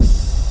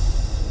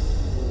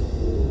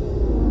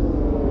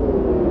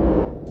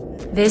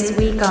This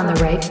week on the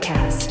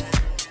Rightcast,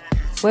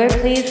 we're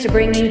pleased to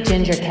bring you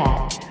Ginger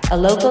Cat, a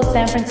local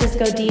San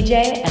Francisco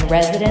DJ and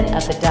resident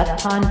of the Duck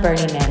Pond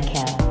Burning Man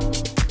camp.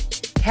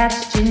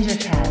 Catch Ginger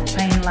Cat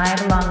playing live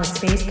along with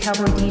Space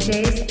Cowboy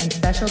DJs and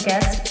special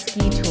guest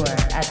ski tour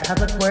at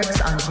Public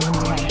Works on June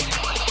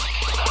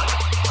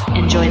 10th.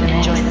 Enjoy the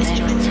mix.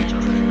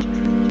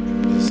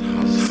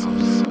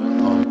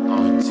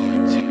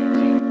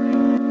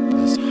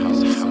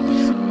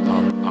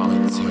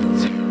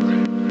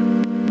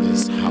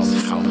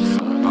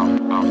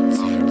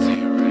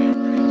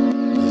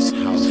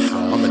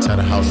 I'ma tear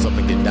the house up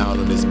and get down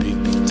on this beat.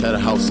 Tear the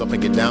house up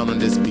and get down on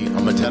this beat.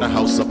 I'ma tear the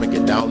house up and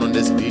get down on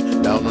this beat.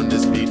 Down on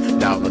this beat,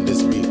 down on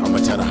this beat. I'ma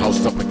tear the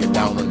house up and get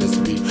down on this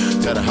beat.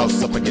 Tear the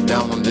house up and get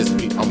down on this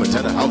beat. I'ma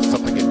tear the house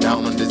up and get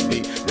down on this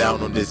beat.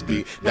 Down on this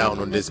beat, down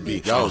on this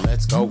beat. Yo,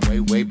 let's go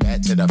way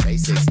back to the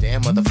basics.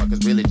 Damn,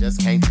 motherfuckers really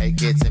just can't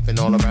take it. Sipping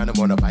all around them,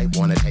 wanna bite,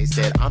 wanna taste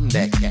it. I'm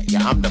that cat,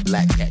 yeah, I'm the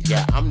black cat.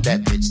 Yeah, I'm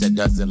that bitch that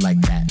does it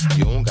like that.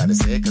 You don't gotta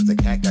say it cause the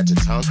cat got your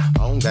tongue.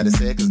 I don't gotta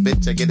say it cause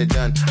bitch, I get it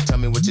done. Tell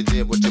me what you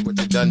did, what you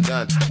done.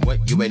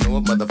 What, you ain't know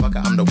it,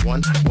 motherfucker, I'm the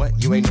one. What,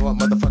 you ain't know it,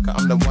 motherfucker,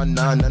 I'm the one.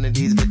 Nah, none of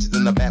these bitches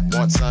in the back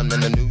want some.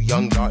 And a new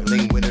young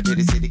darling winner to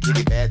the city,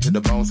 kitty bad to the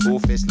bone. School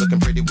fish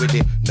looking pretty with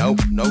it. No,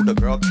 the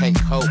girl can't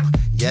cope.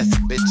 Yes,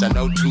 bitch, I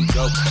know too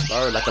dope.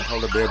 Bird like a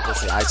polar bear,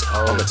 pussy ice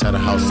cold. I'ma tear the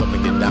house up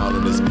and get down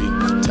on this beat.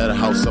 Tear the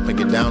house up and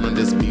get down on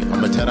this beat.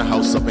 I'ma tear the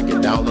house up and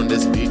get down on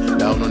this beat.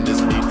 Down on this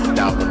beat,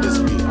 down on this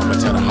beat. I'ma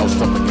tear the house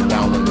up and get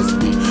down on this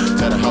beat.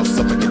 Tear the house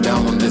up and get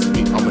down on this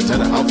beat. I'ma tear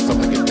the house up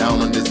and get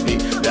down on this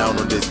beat. Down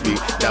on this beat,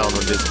 down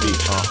on this beat.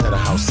 Tear the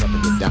house up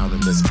and get down on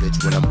this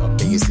bitch. When I'm up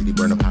in your city,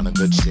 burn a pound of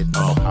good shit.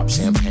 Pop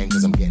champagne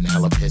cause I'm getting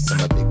hella pissed. I'm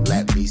a big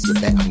black beast, you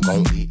bet I'm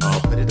gon' eat.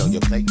 Put it on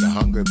your plate, you're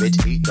hungry,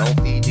 bitch, eat. Don't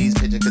feed these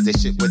pigeons cause they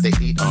shit what they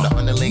eat. I'm the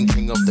underling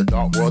king of the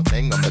dark world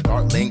thing. I'm the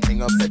darkling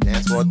king of the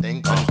dance world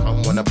thing.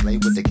 Come wanna play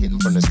with the kitten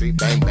from the street.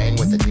 Bang bang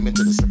with the demon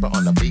to the stripper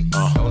on the beat.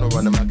 Wanna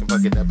run them, I can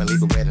fuck it up and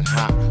leave it red and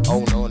hot.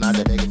 Oh no, now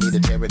they're begging me to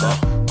tear it up.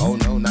 Oh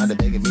no, now they're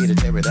begging me to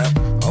tear it up.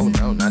 Oh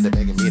no, now they're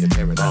begging me to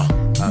tear it up.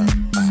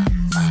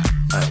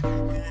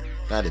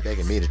 Now they're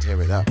begging me to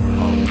tear it up. Tear it.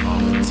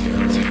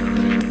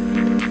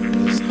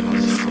 This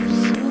house, tear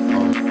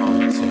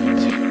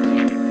it.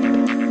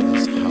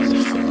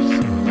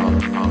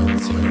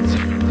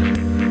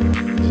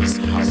 This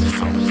house,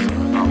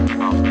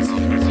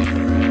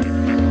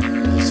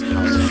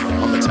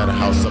 I'ma tear the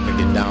house up and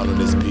get down on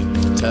this beat.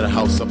 Tear the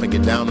house up and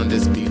get down on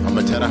this beat.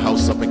 I'ma tear the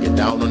house up and get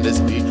down on this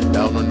beat.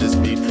 Down on this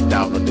beat,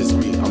 down on this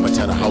beat. I'ma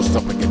tear the house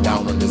up and get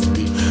down on this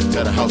beat.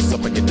 Tear the house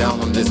up and get down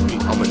on this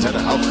beat. I'ma tear the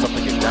house up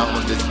and get down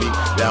on this beat.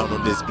 Down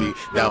on this beat,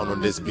 down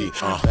on this beat.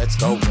 Let's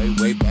go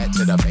way back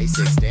to the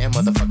basics. Damn,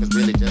 motherfuckers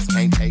really just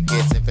can't take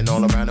it. Sipping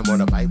all around them,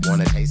 wanna bite,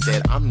 wanna taste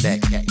it. I'm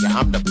that cat, yeah,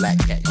 I'm the black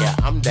cat. Yeah,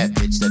 I'm that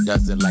bitch that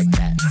does it like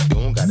that. You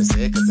don't gotta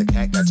say it cause the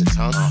cat got your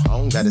tongue. I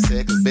don't gotta say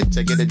it cause bitch,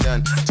 I get it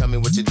done. Tell me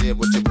what you did,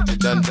 what you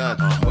done.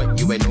 What,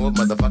 you ain't know it,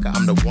 motherfucker,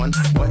 I'm the one.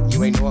 What,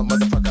 you ain't know it,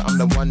 motherfucker, I'm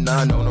the one.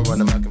 Nah, no, run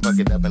them, I can fuck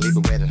it up and leave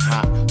it wet and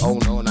hot. Oh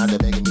no, now they're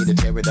begging me to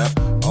tear it up.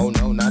 Oh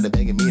no, now they're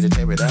begging me to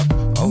tear it up.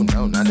 Oh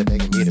no, now they're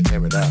begging me to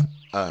tear it up.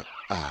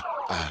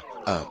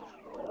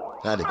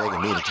 Now they're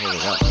begging me to tear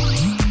it up.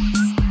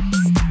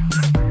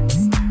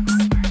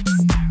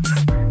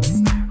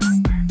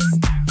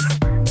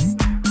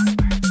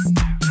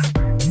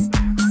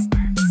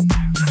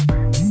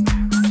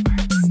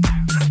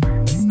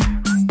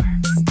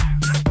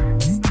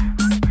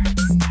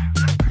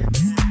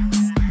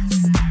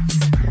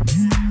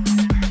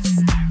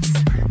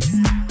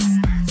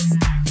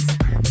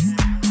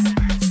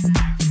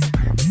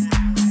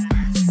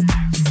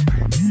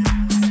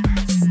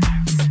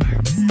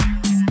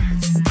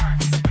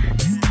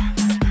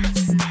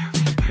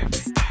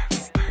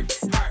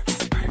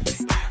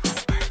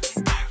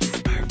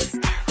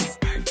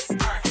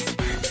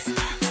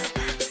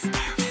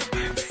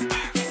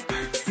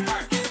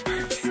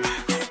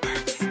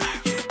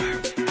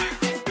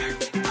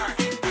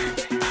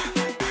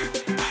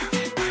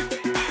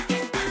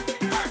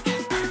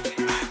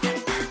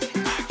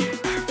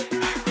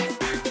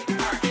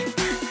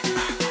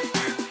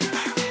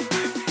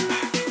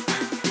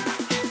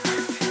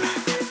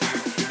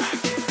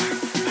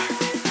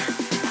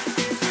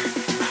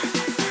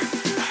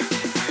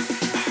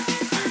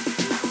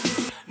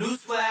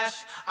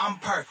 I'm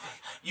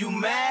perfect. You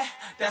mad?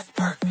 That's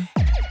perfect.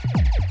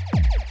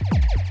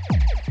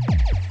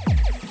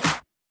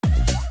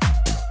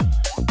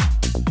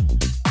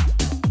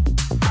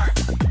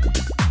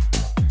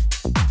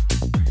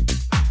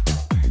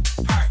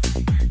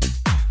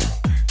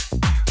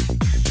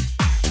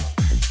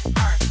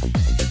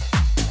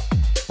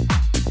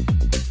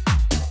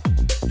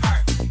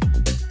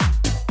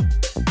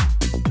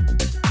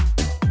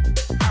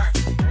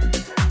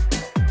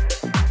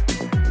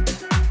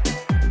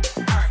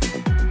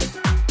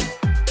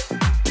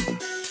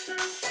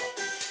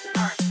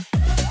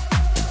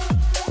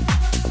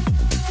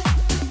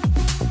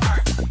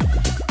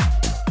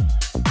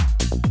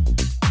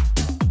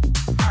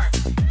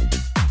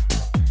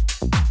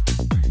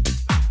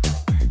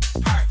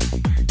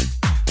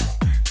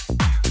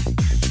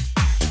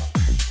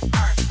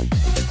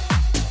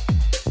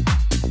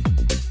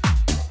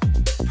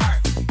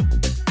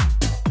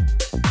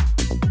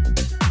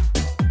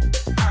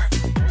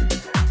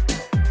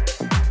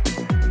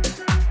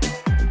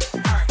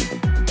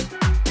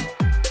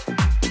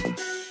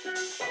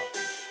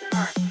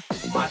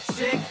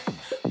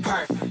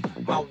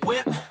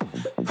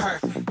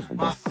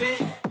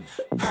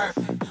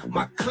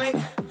 click,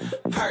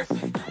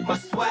 perfect. My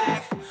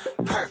swag,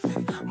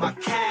 perfect. My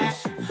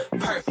cash,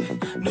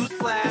 perfect.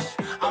 Newsflash,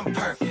 I'm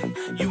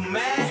perfect. You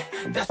mad?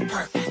 That's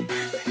perfect.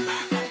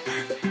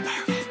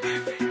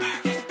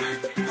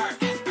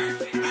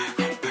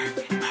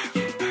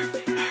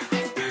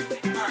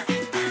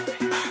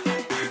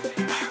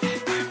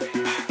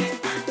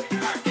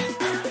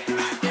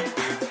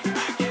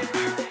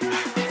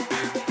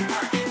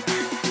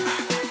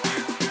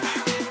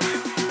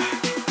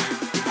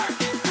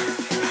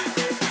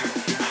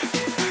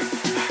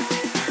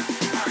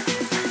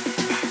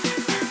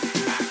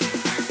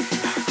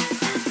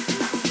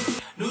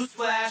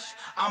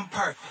 I'm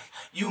perfect.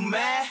 You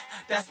mad?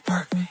 That's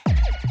perfect.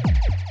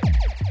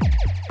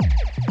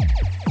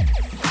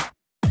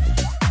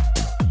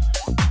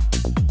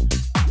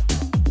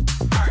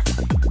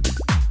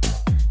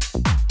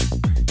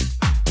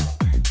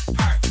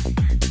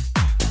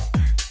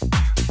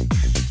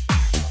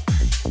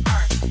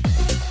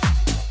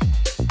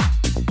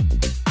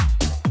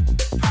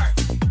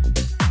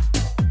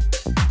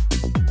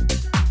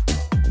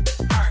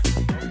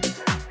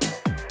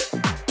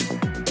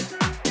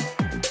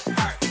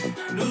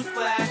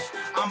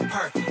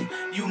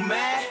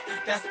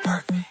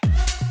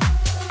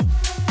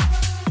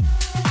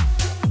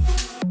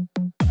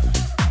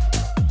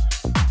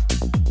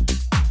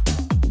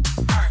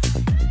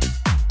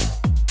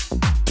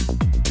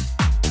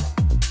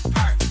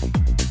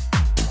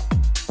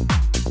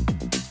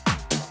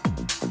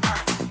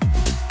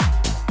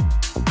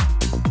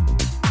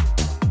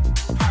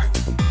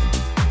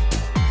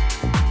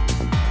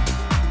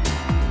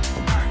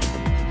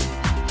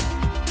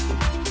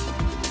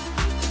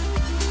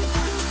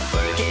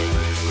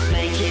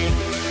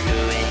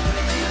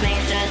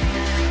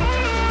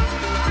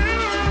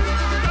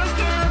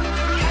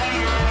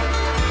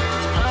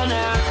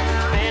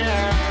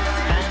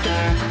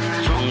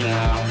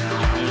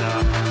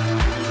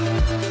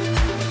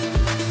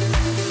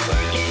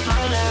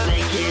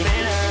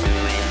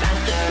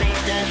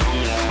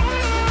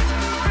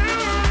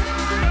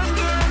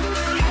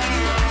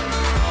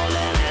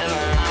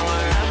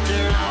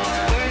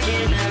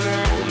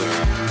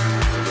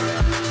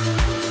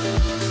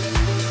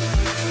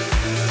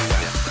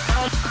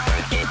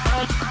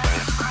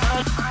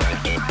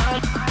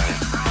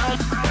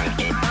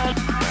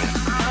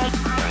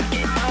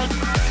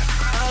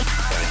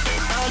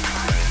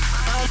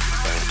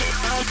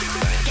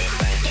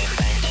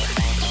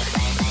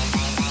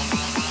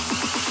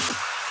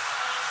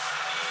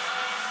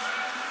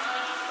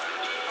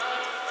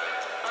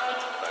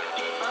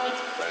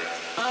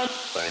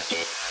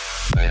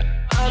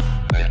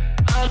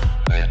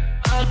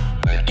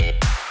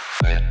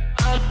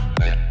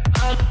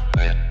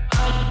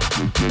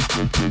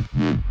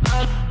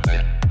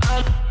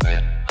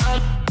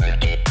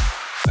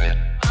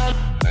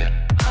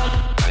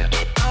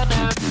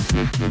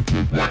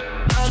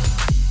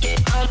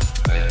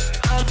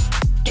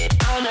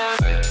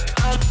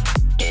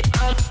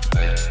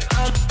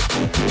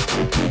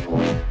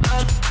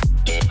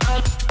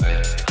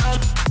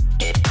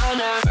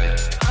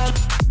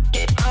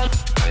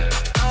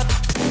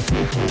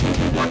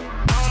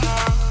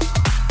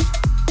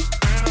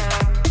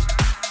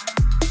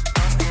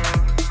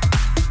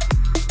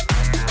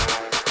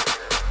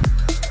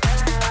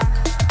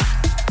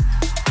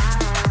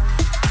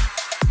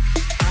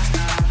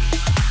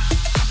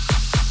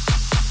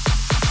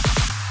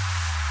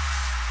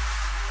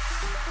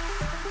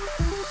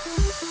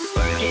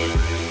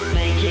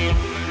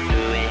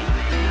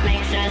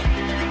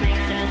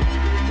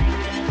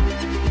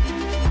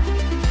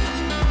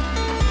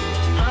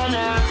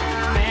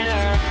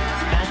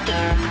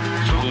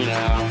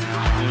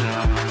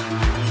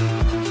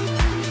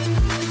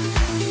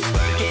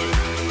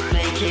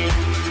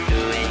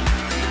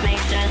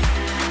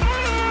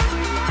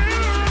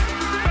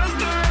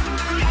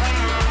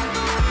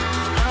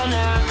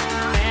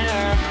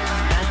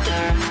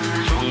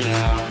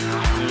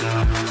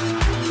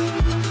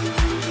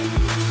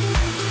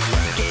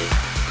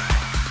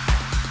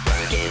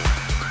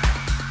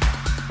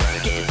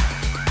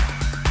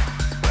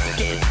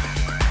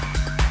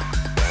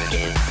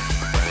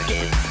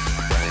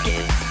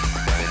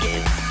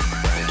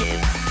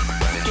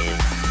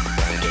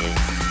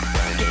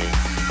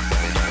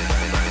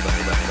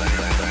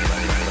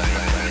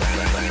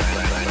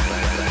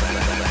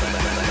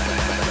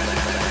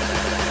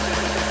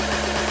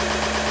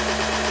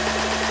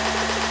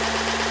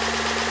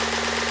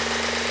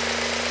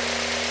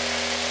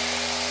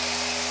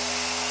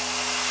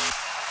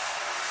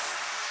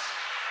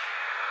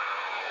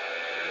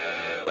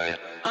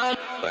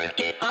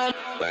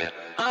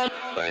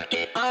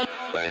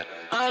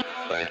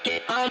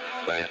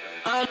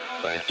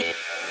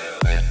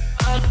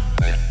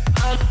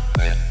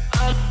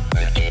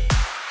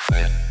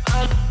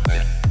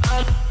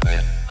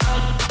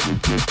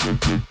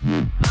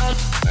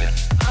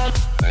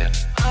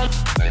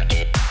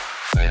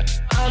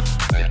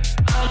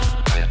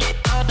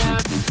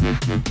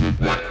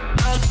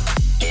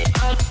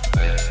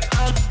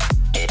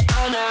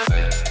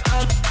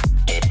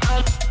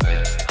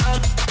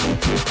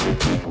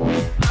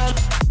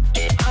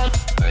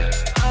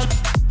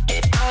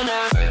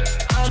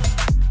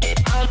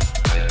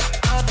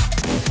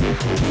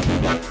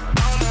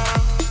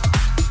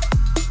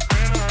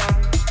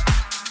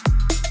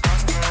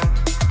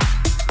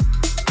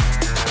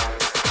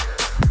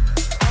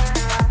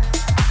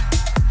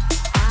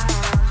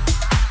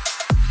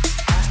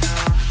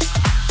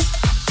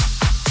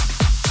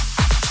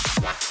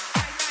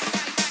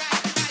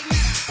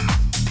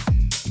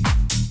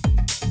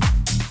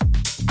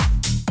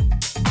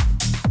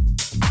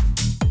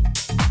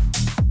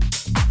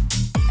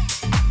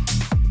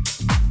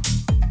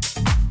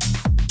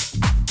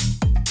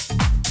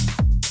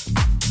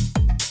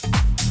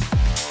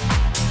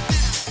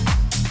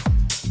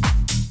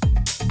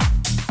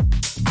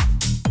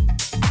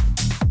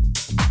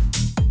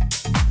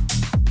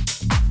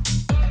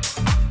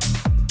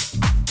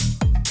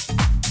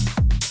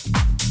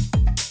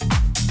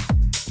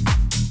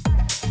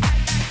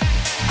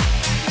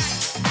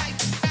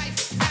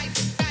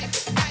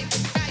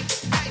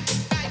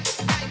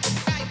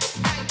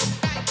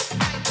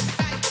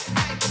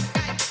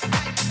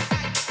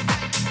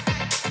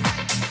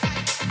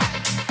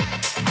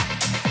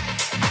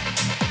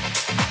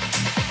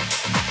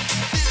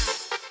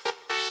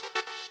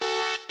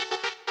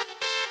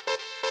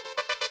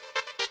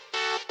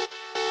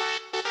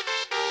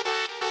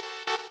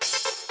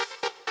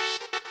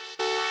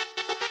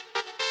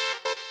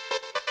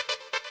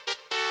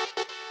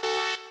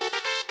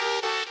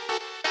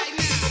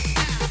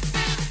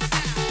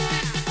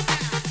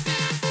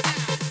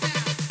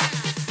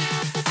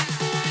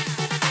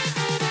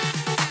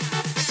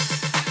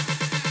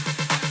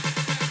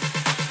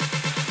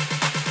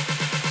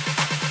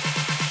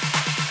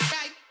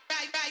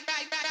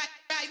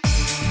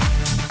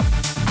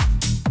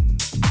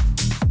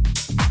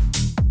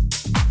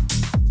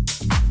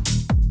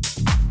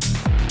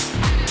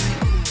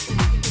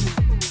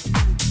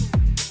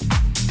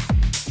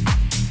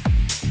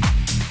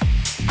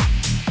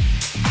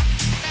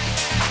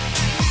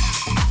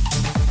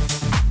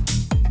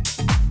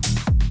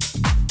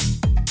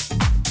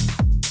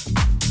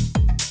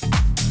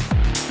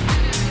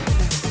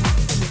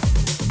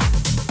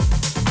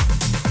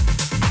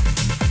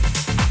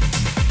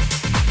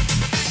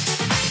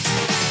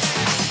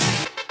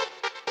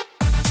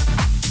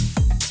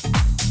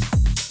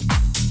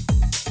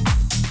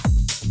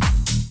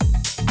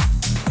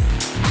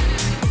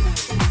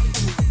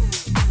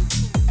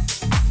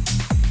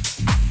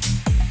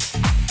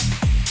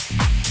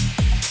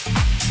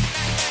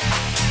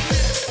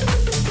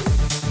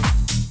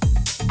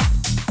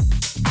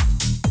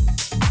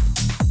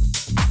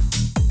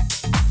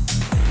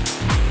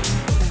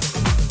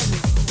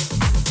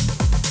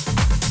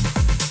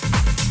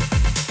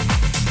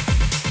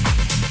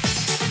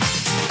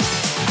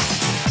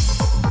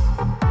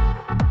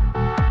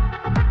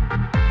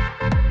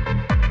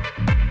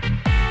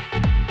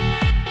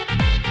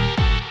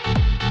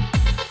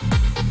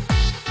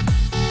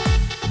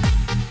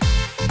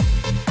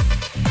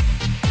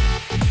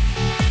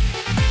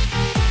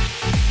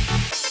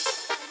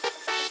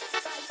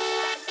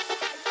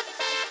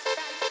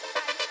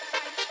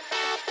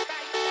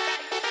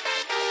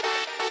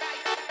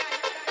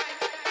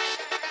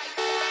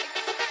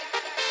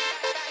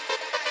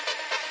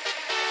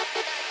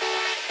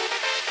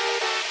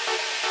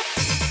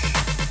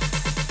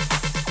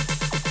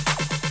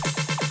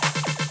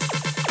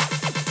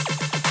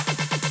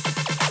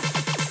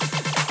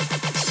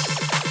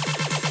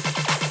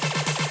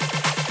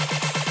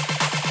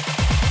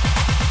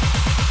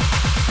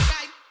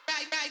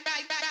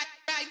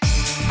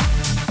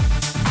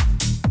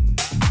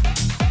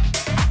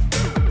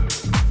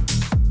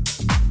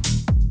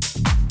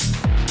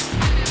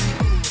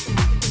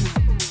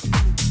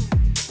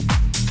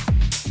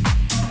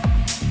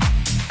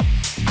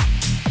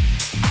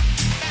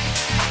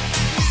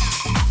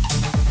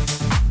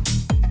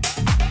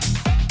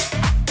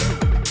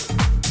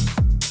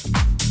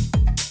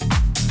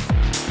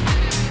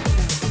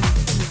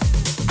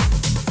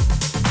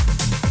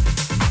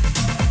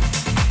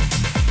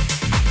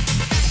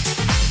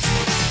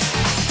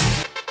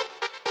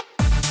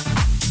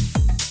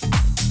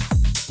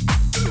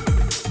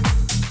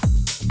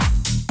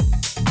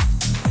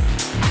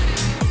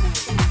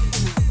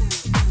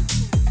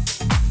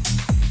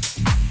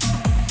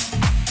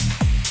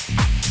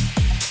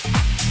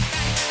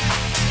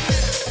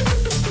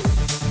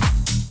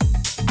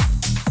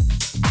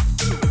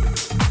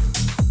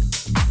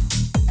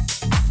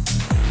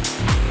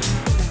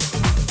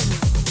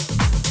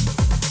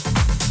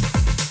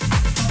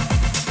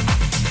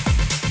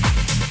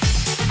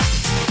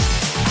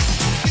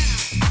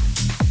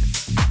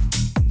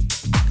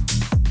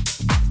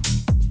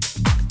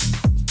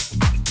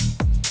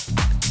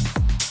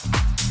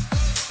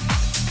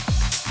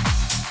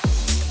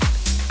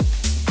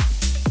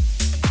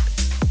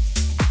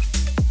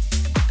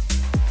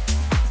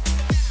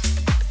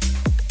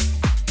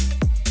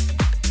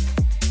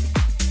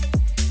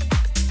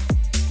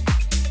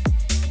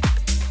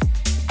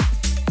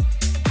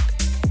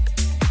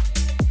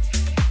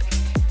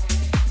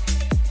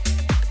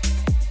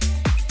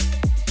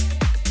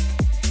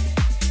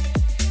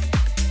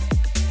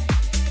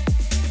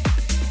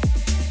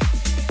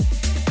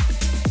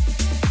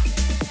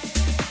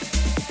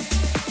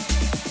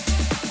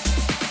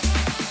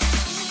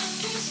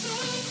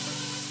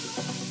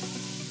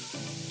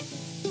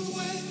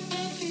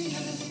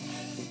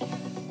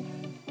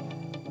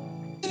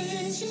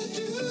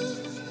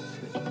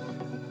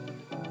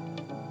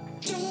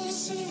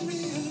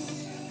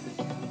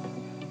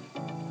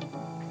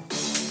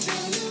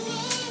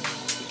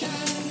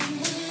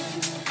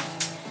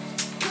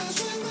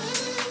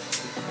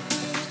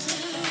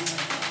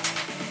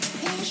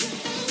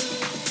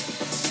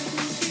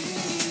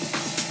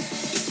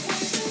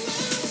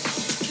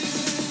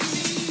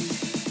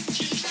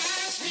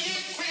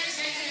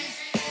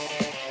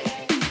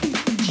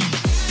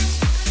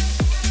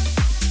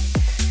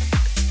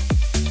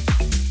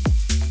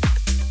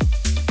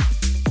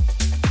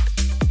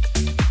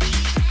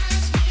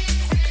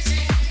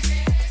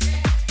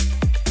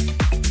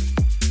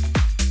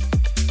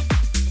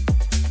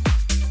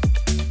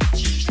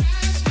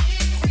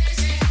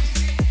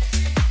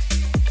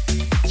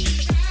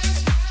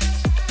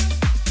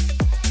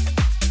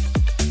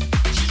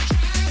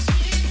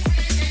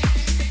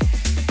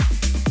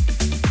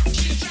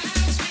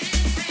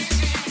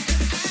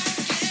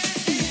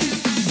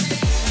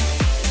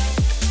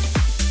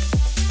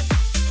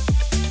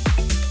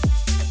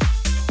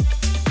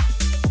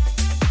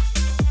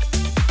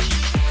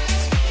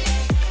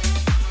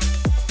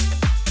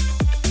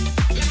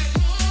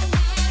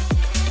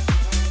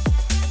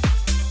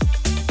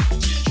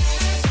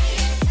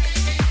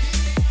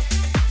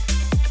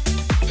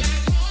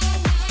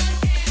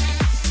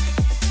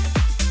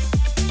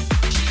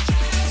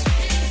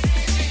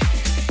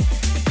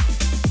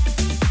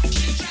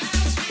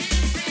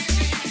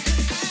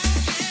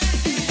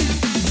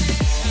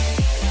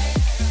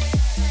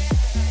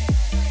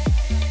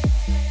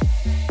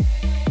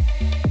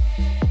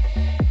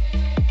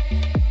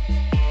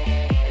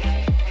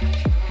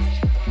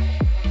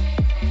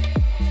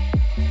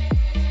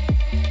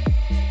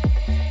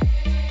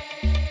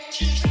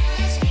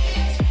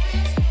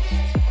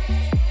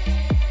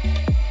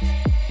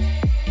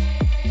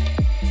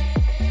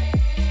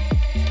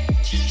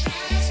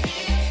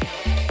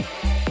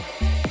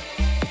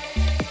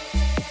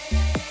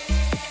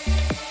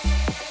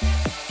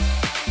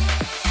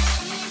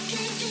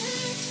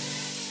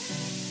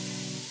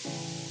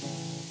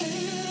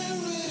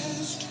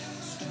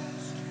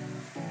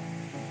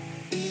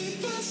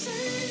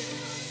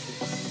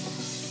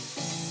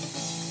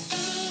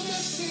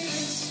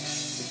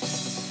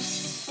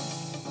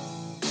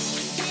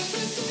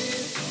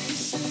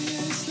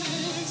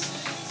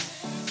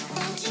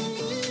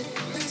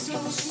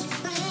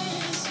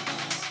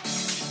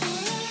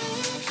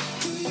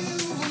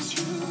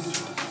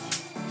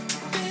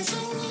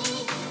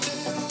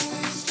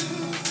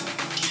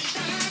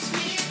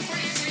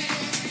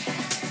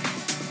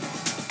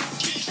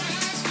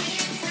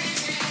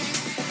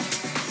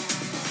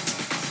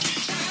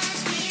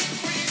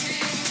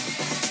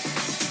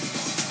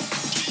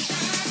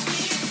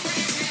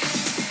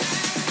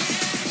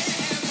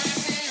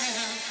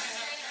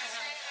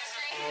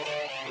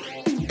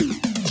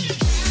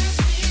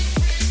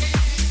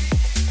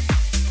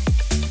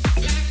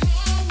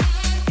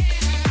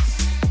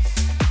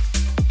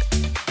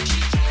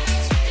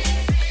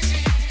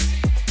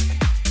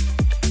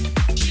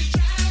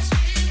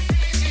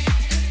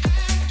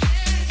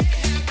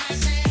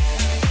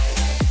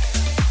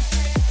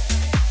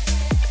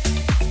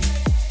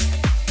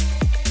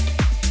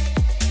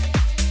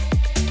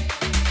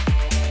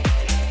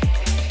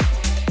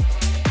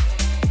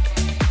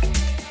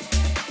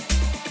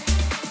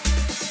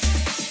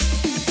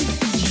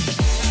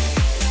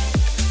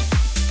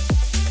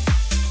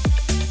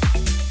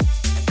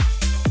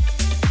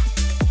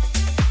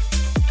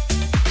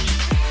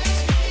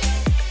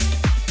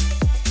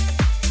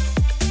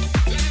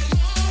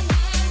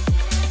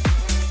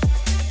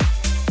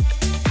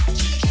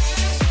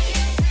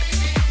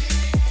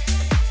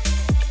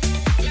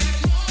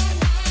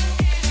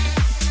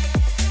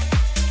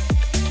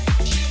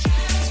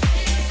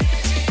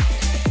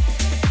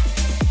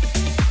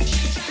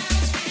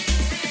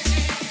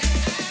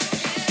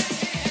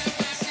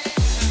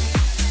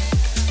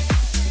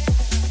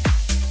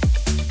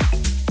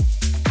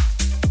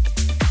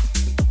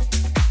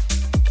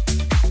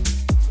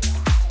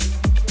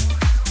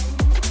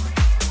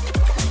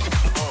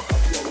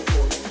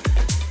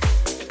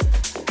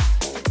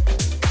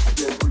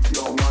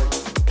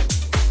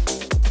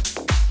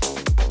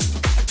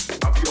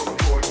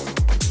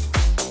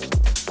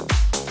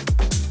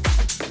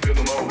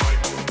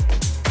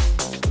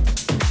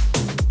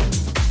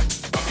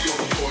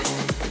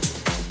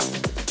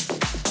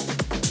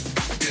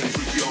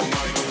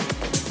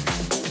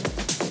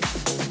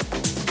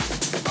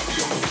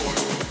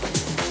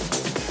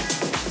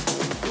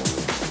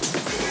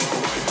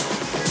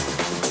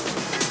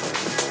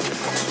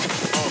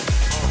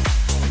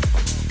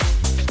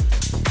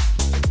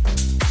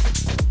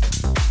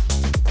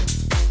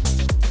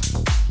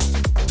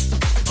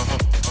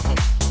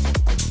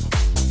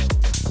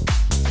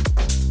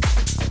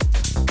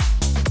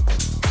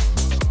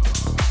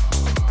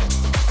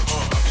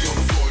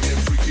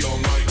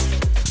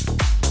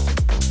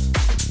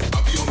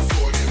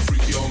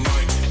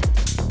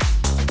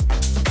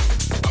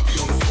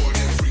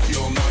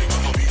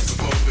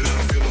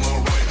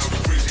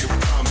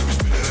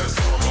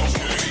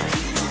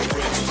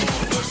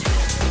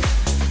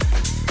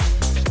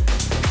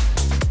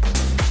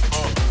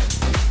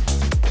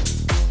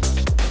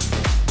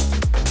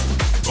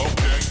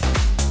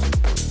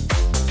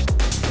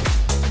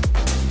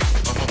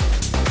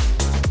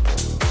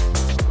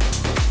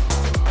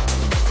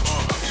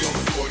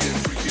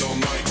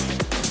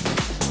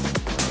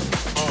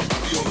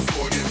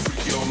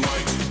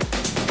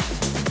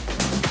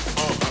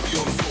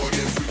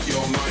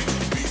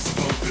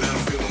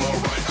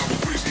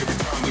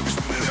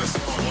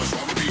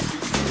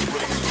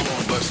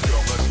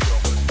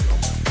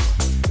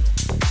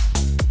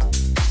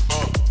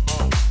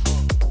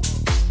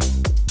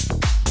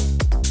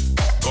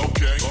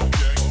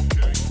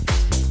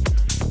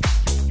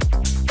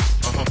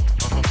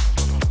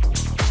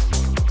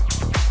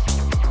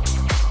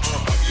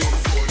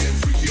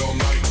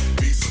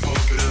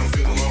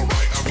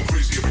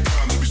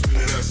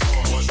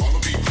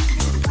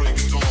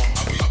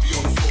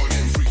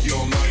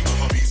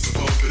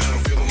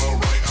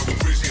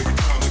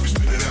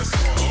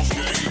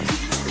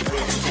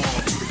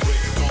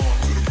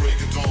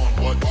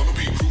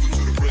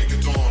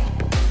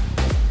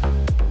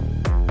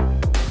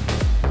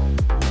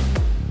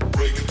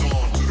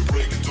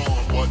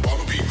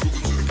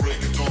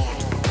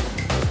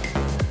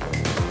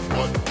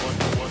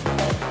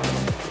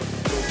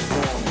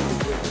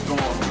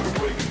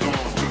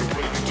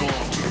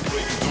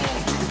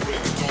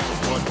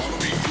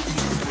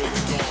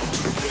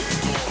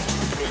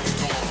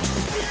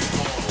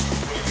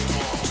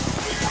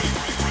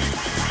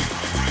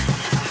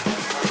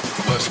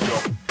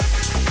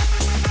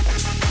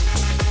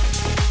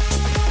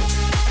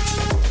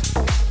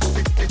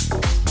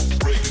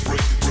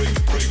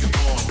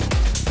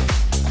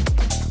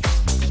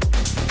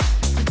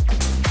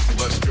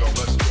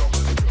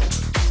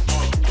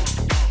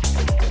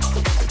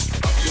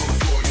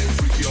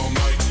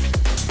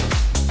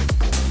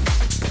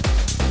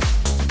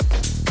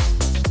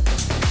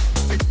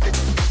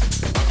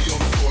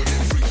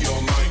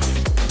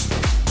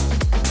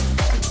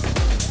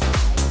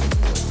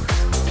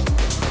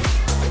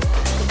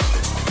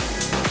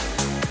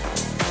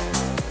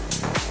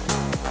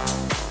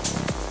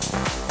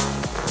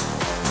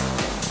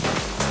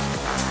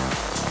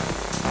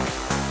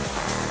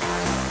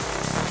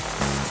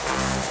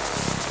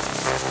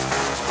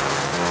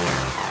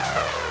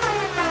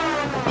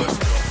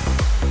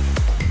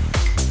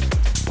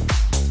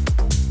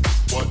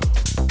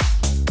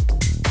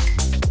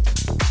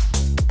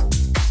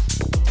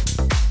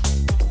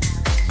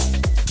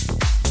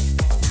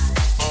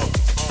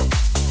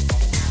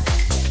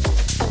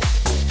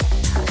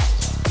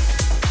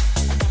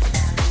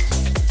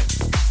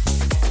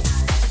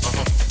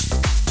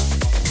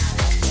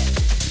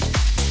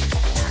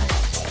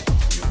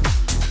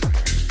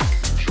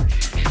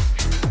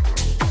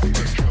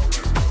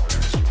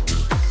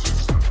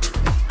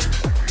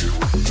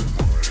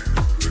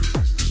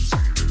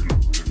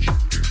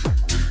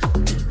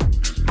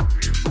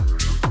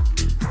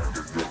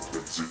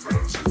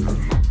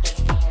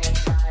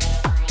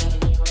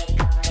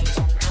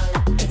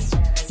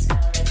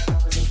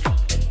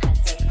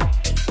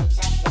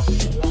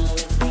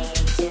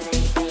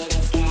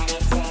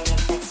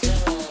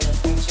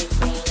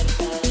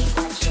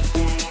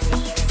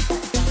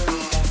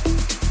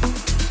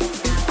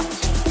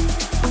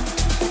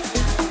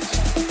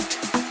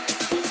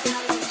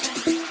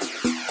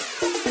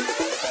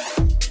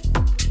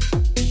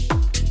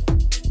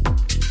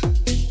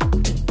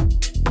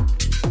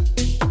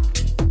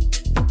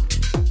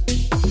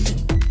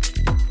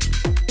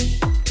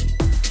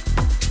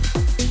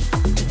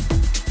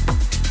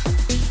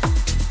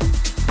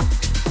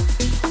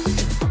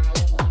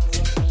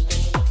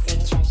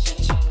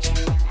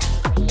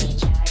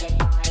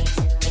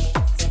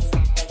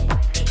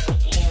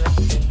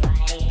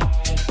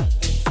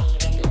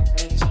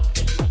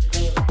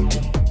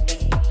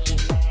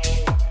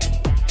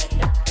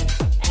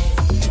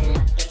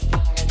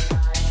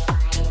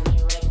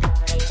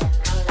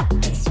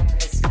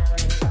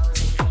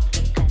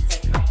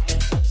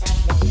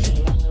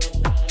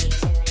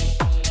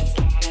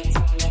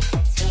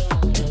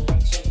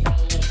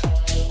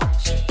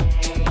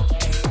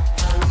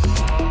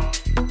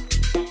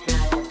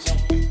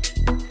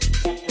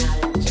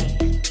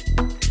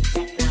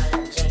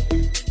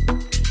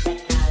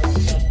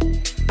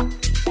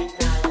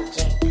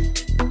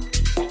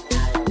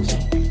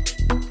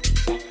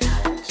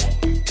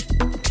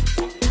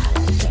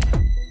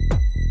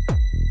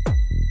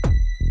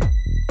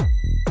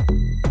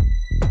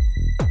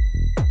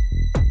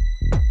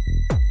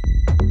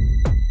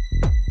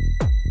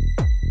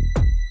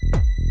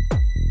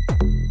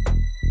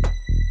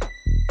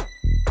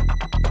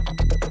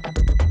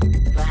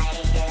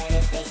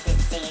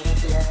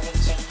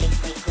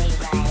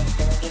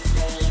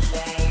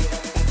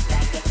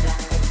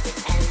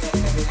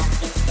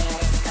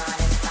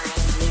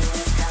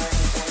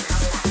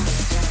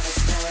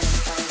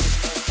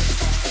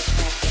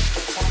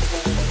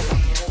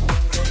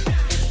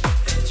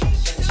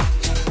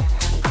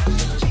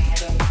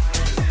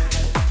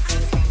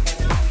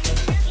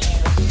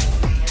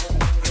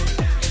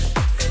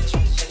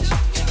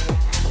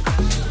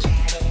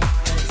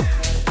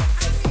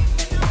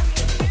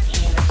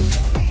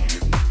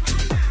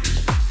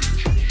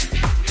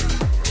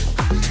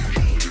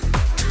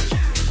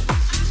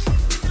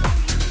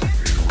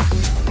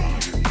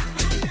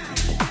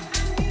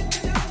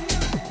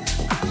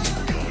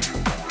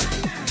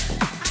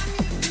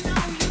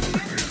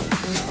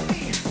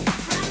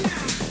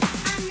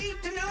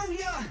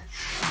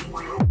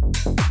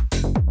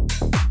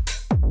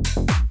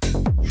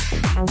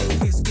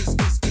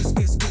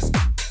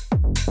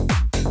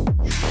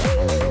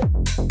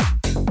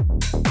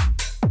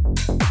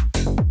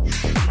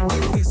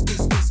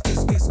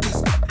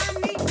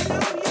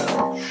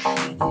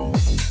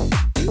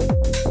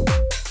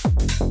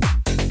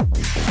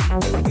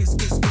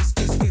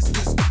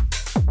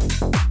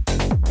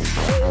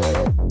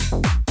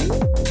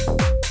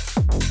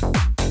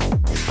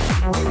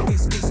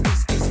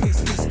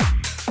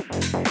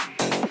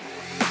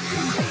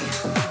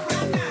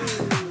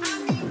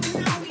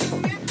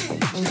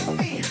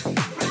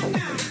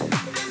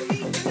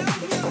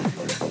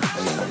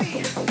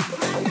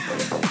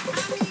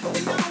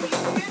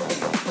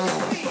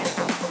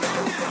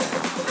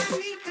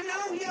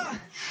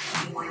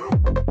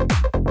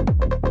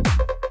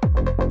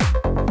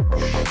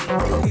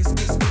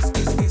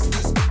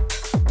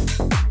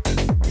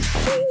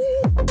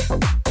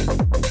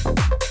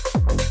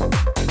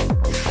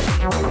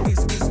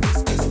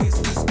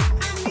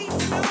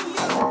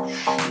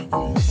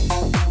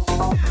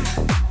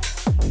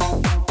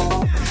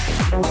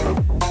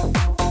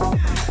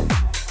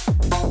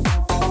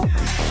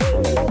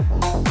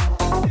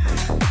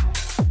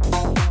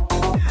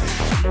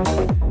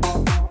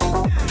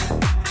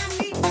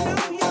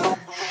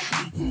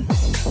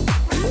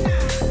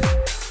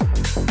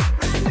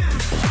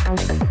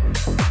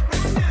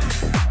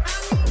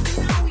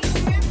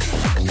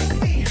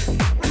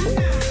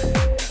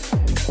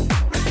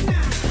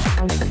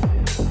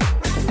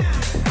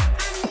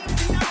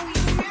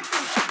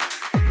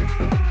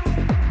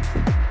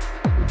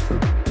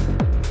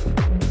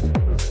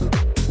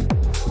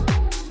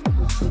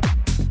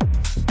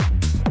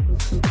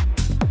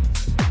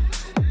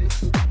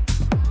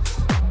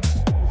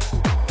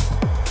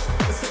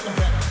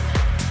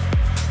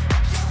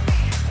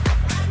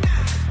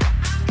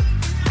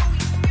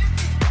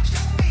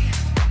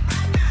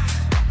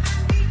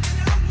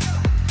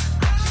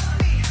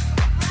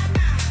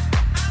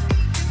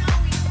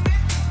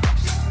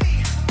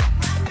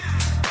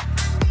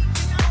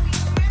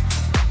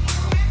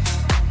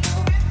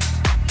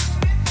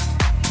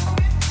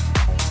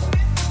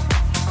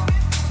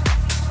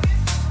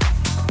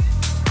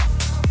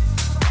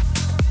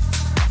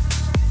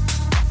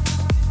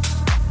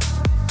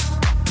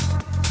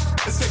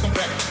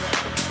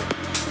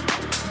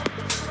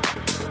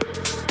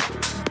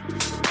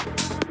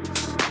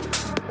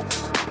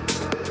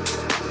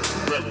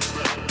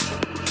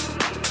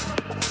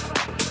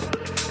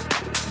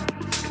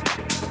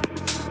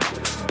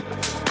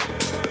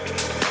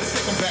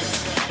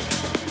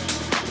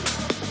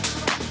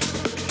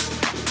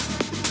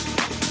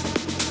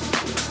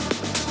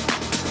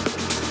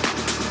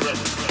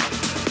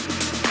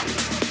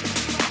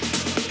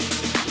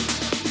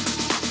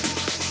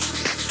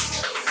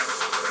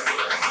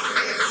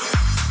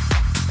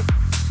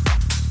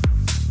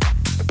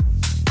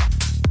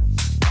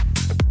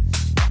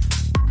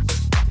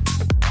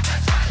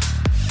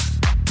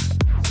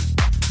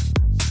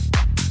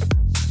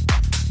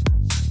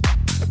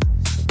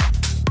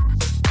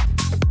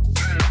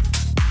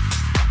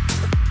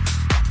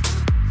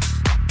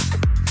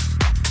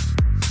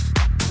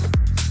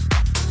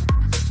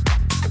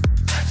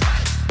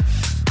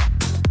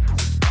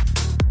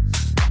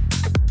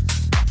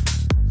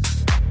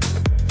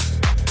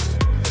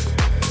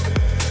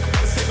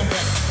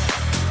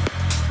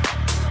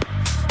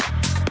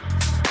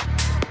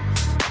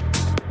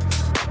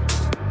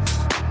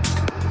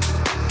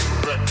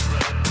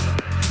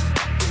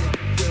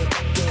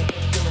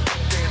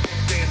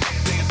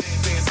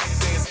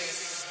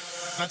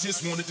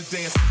 just wanted to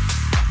dance.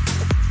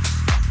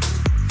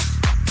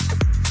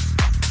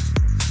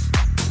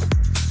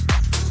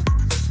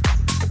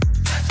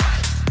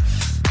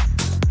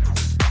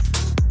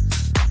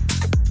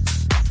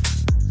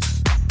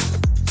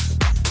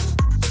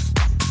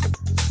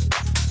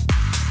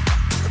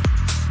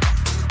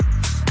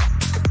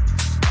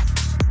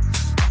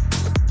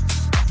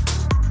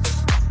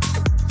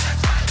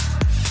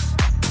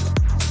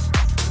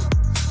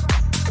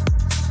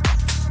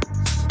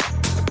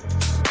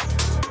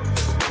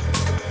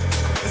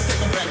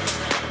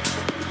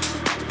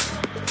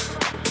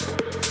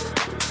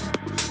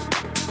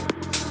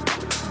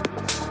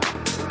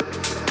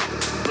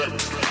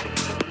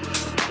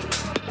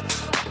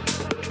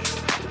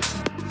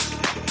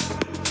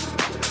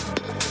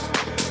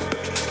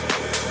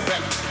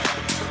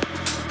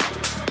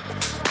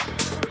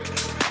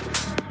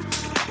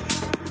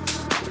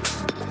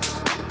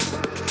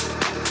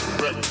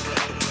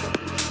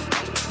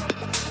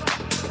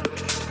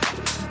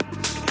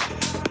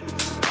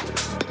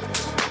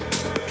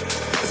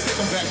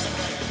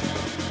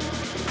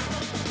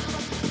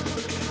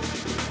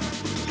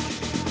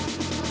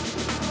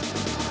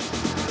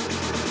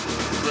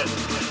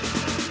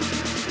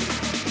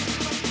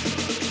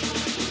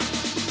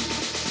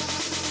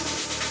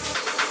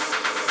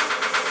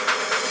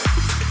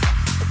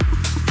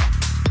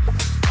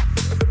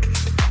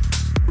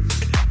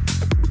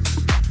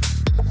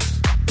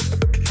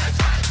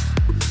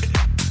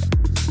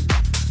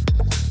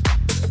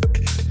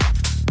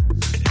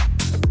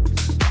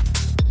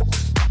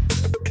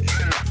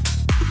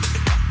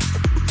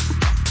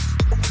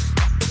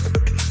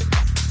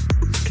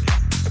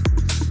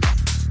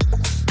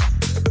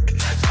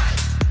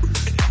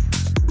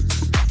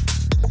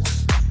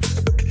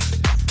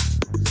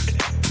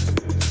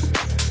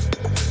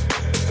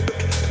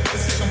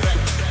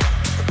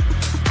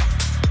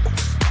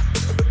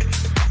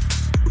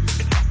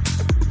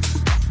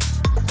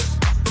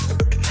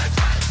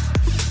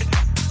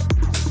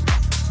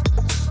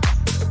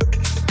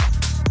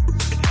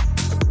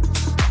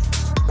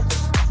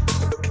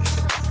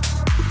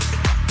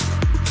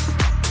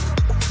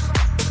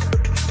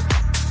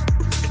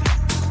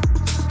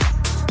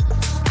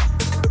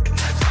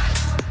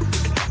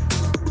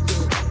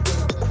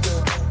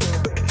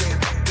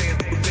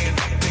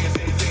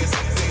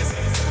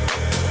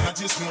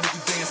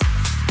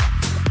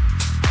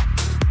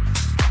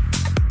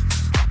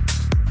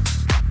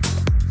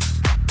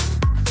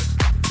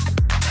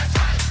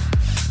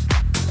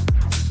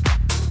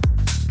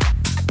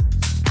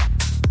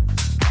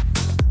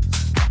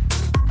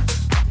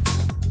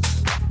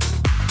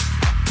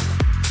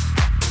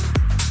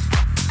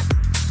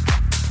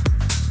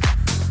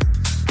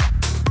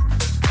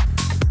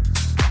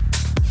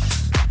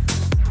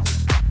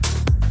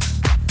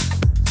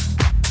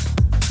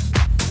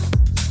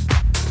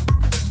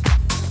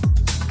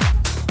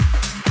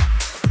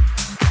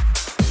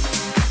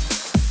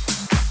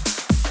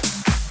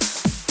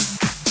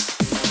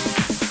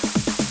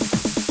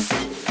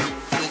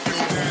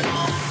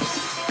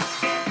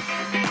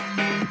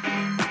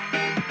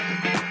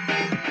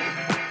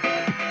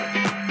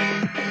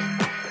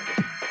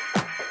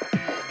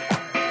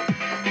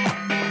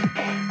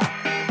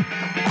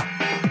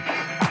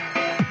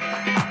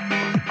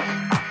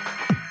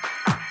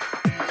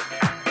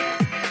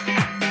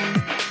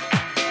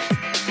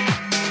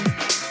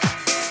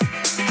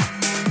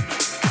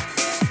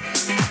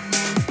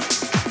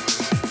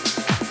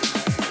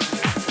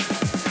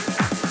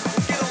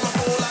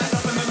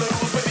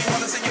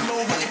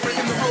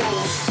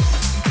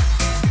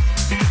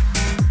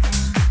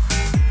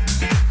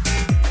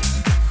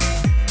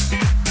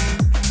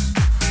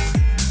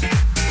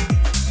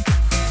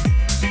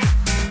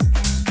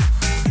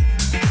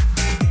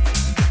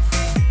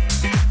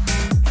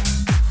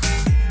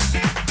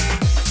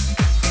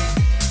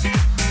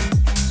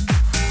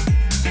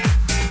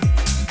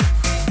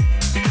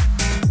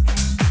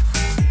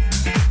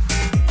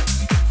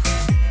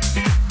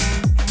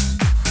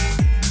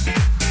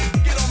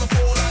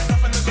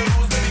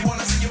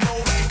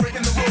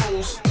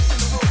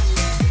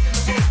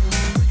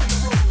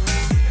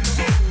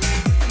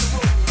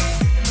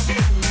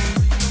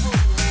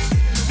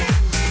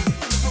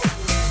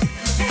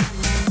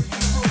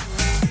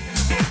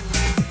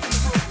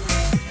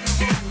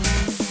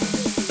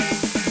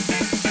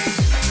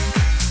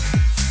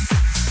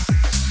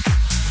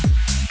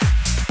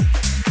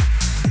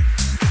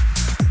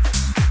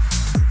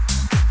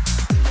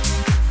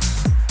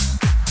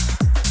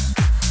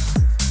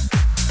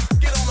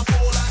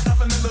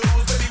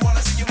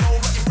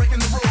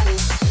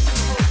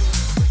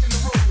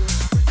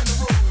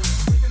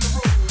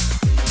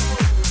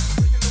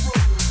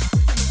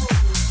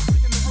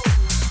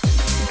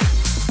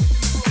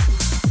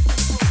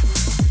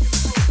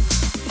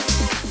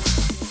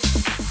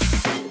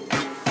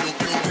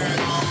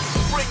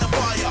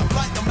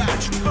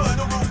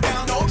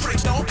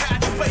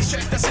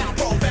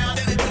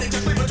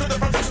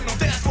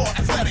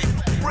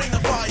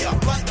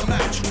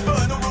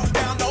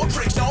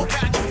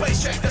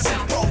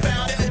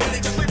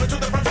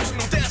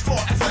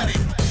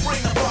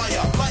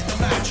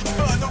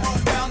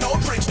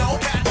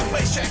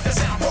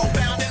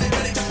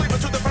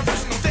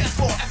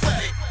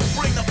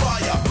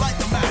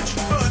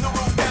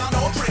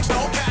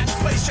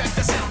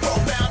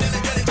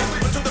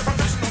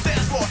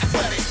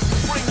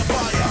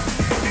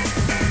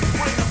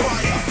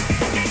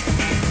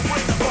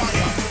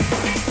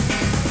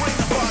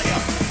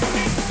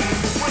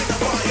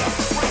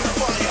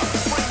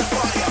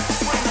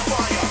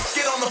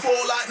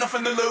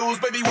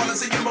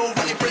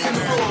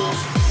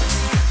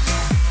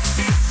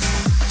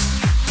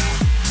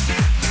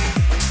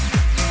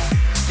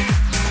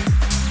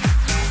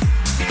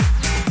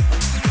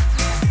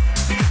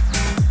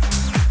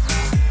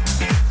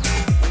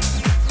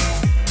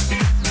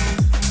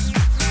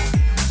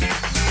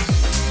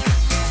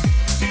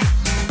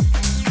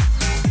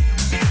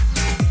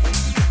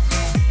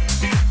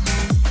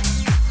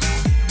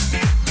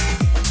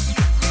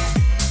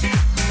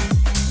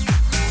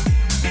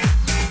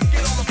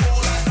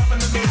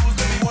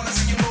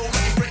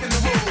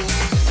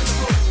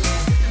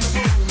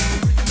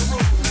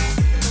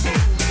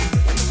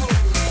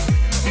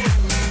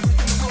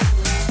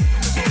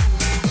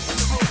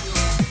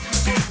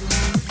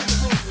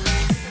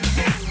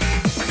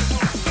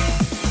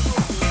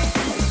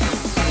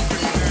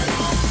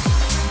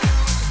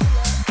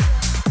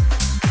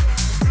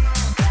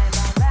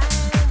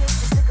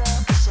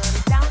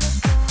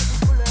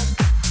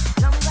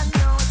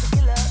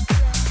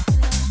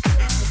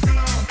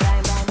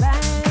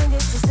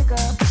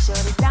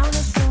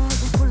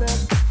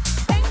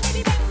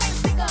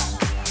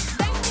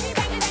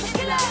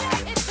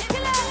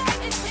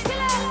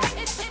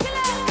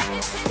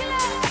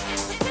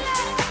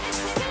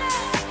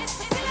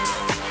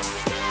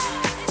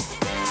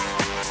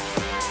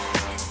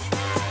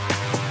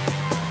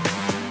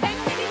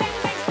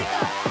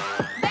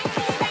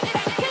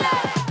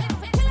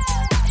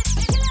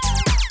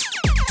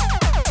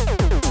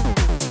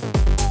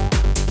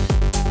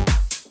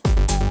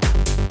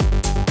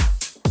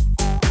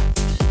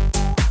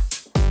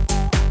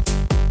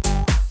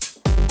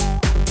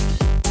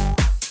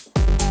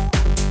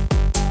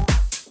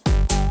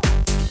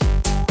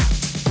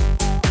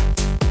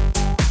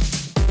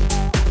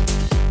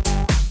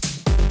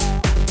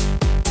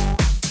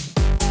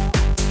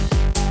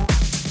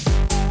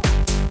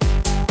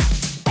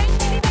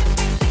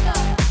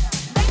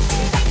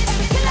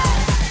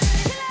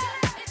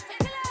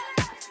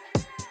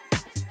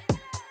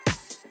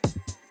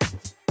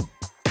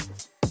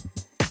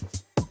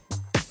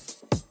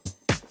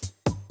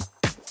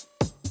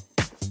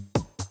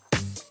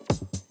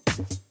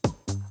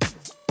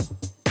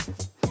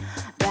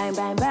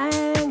 Bang, bang,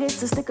 bang,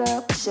 it's a stick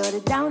up. Shut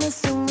it down as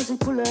soon as we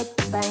pull up.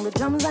 Bang the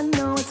drums, I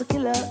know it's a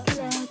killer.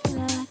 Bang,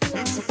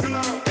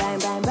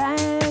 bang,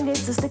 bang,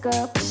 it's a stick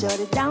up. Shut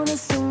it down as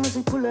soon as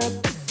we pull up.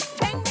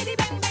 Bang, bitty,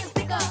 bang, bang,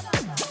 stick up.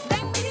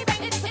 Bang, bitty,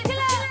 bang, it's a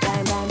killer.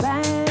 Bang, bang,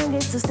 bang,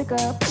 it's a stick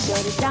up.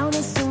 Shut it down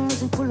as soon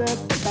as we pull up.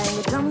 Bang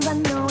the drums, I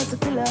know it's a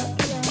killer.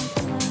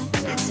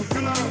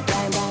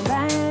 Bang, bang,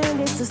 bang,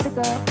 it's a stick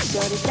up.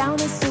 Shut it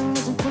down as soon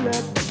as we pull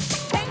up.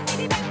 Bang,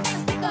 bitty, bang, bang,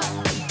 stick up.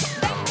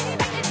 Bang, bitty,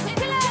 bang, it's a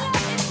killer.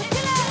 It's a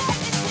killer.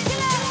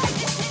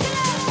 It's a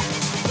killer. It's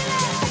a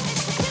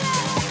killer.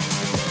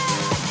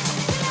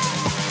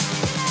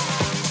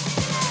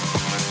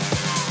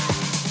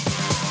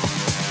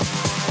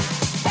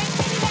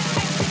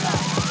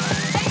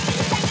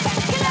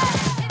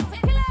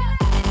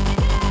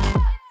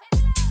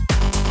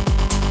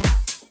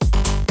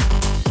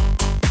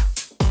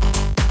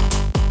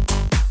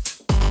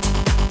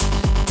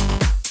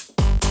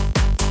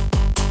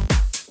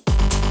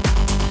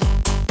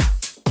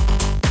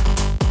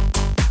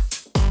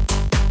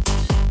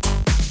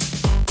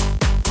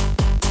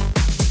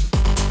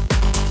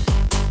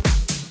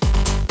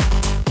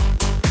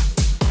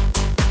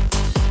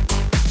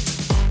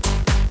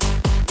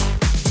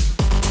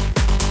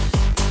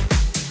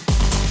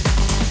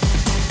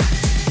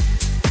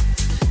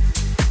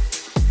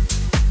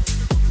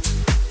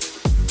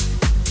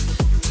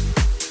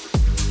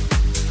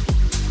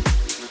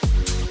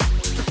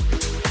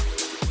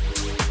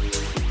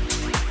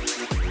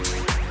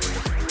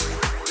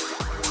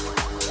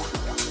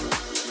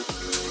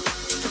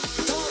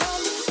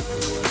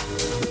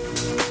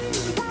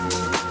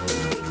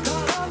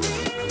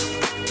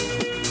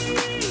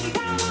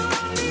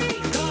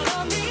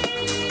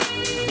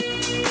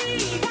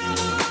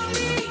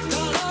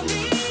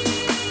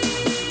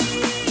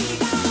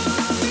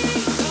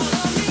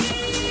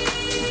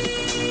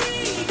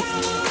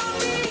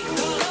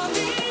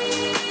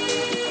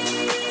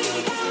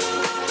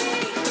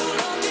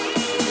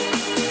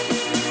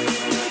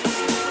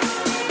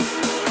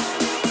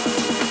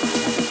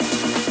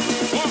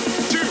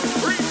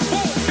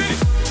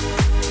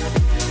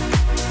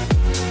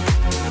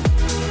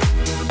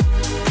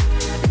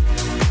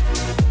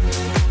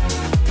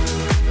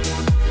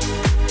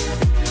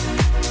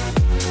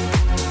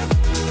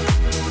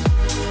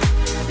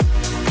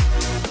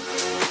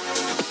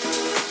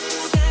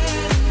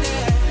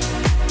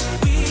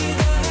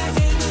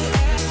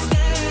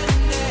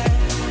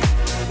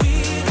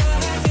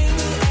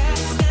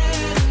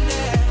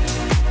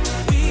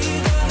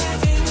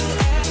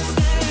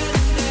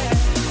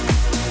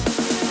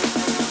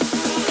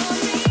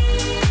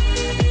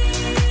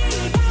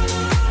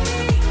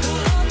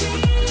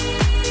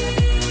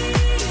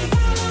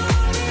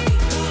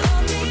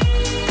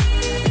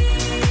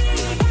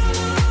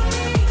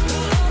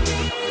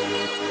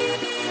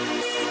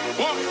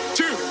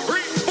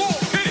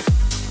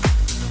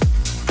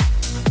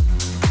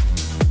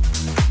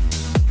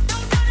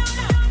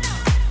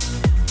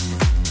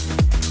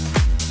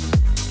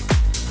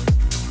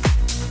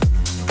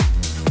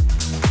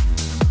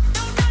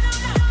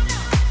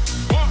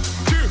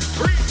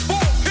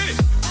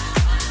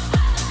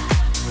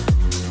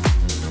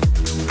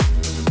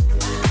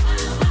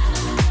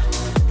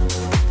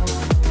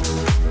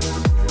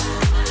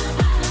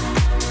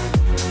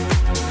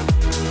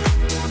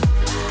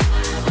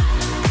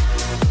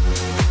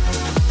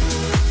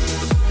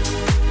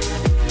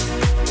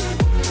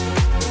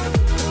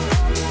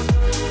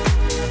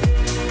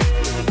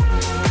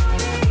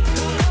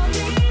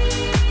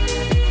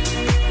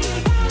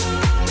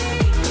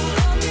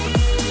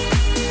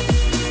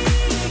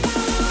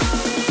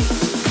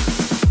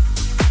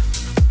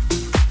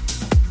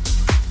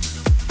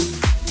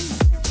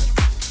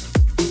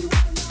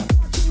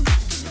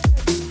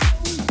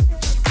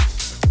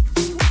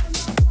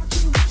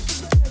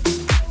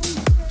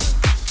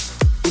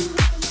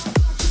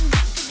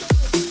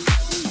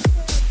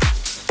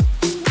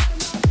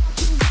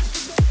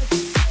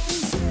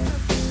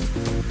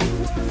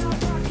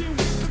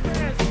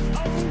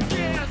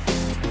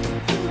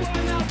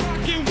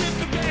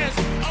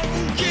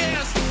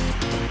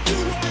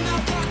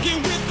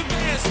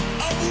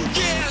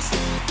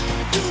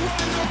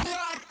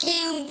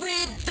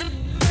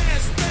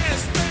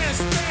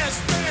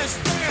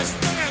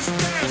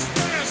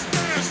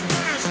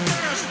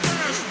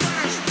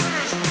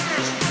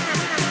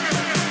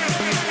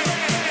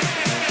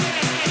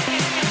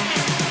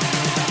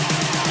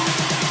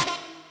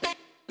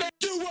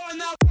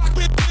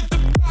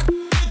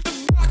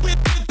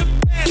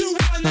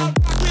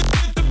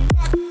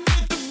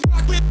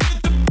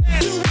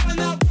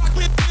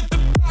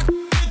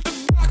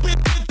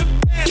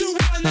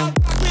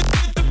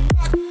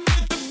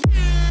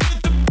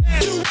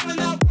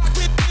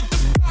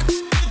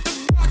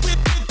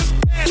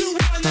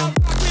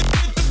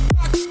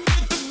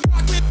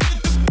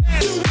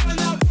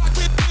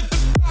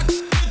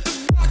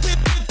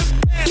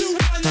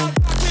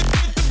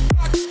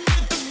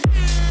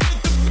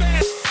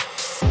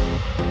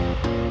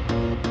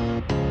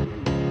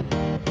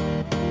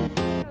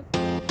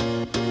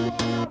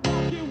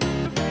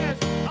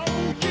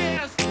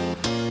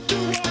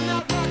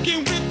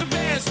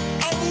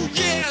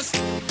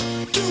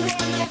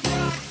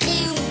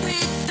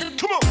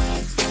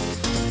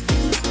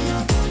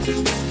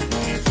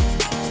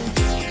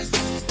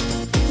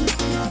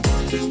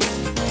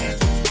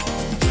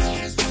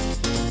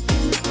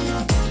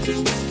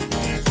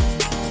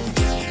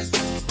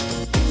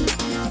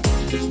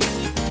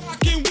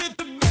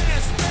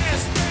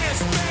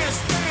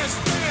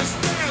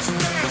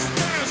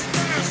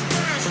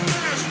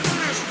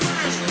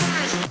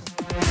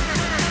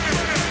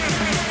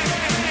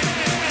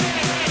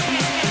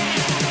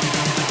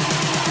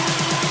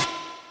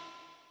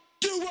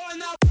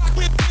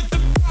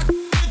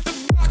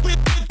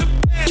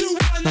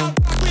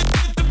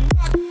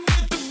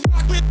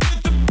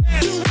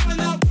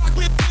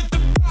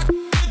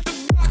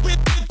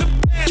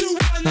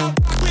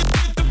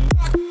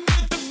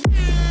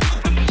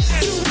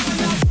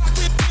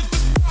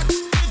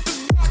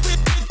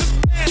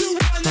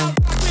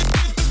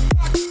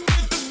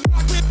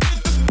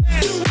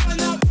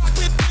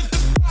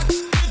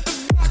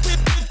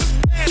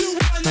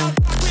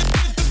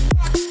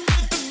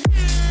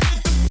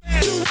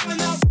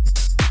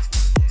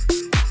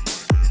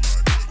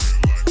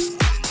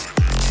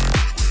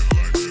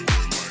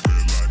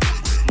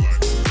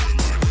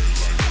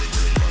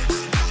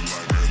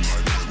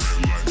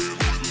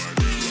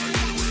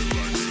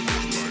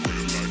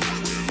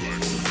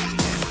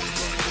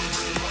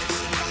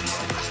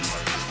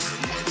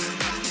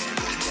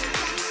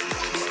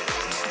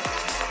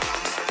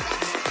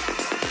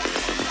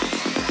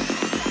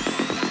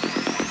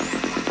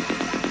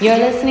 You're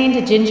listening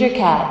to Ginger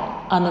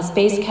Cat on the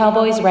Space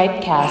Cowboys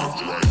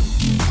Ripecast.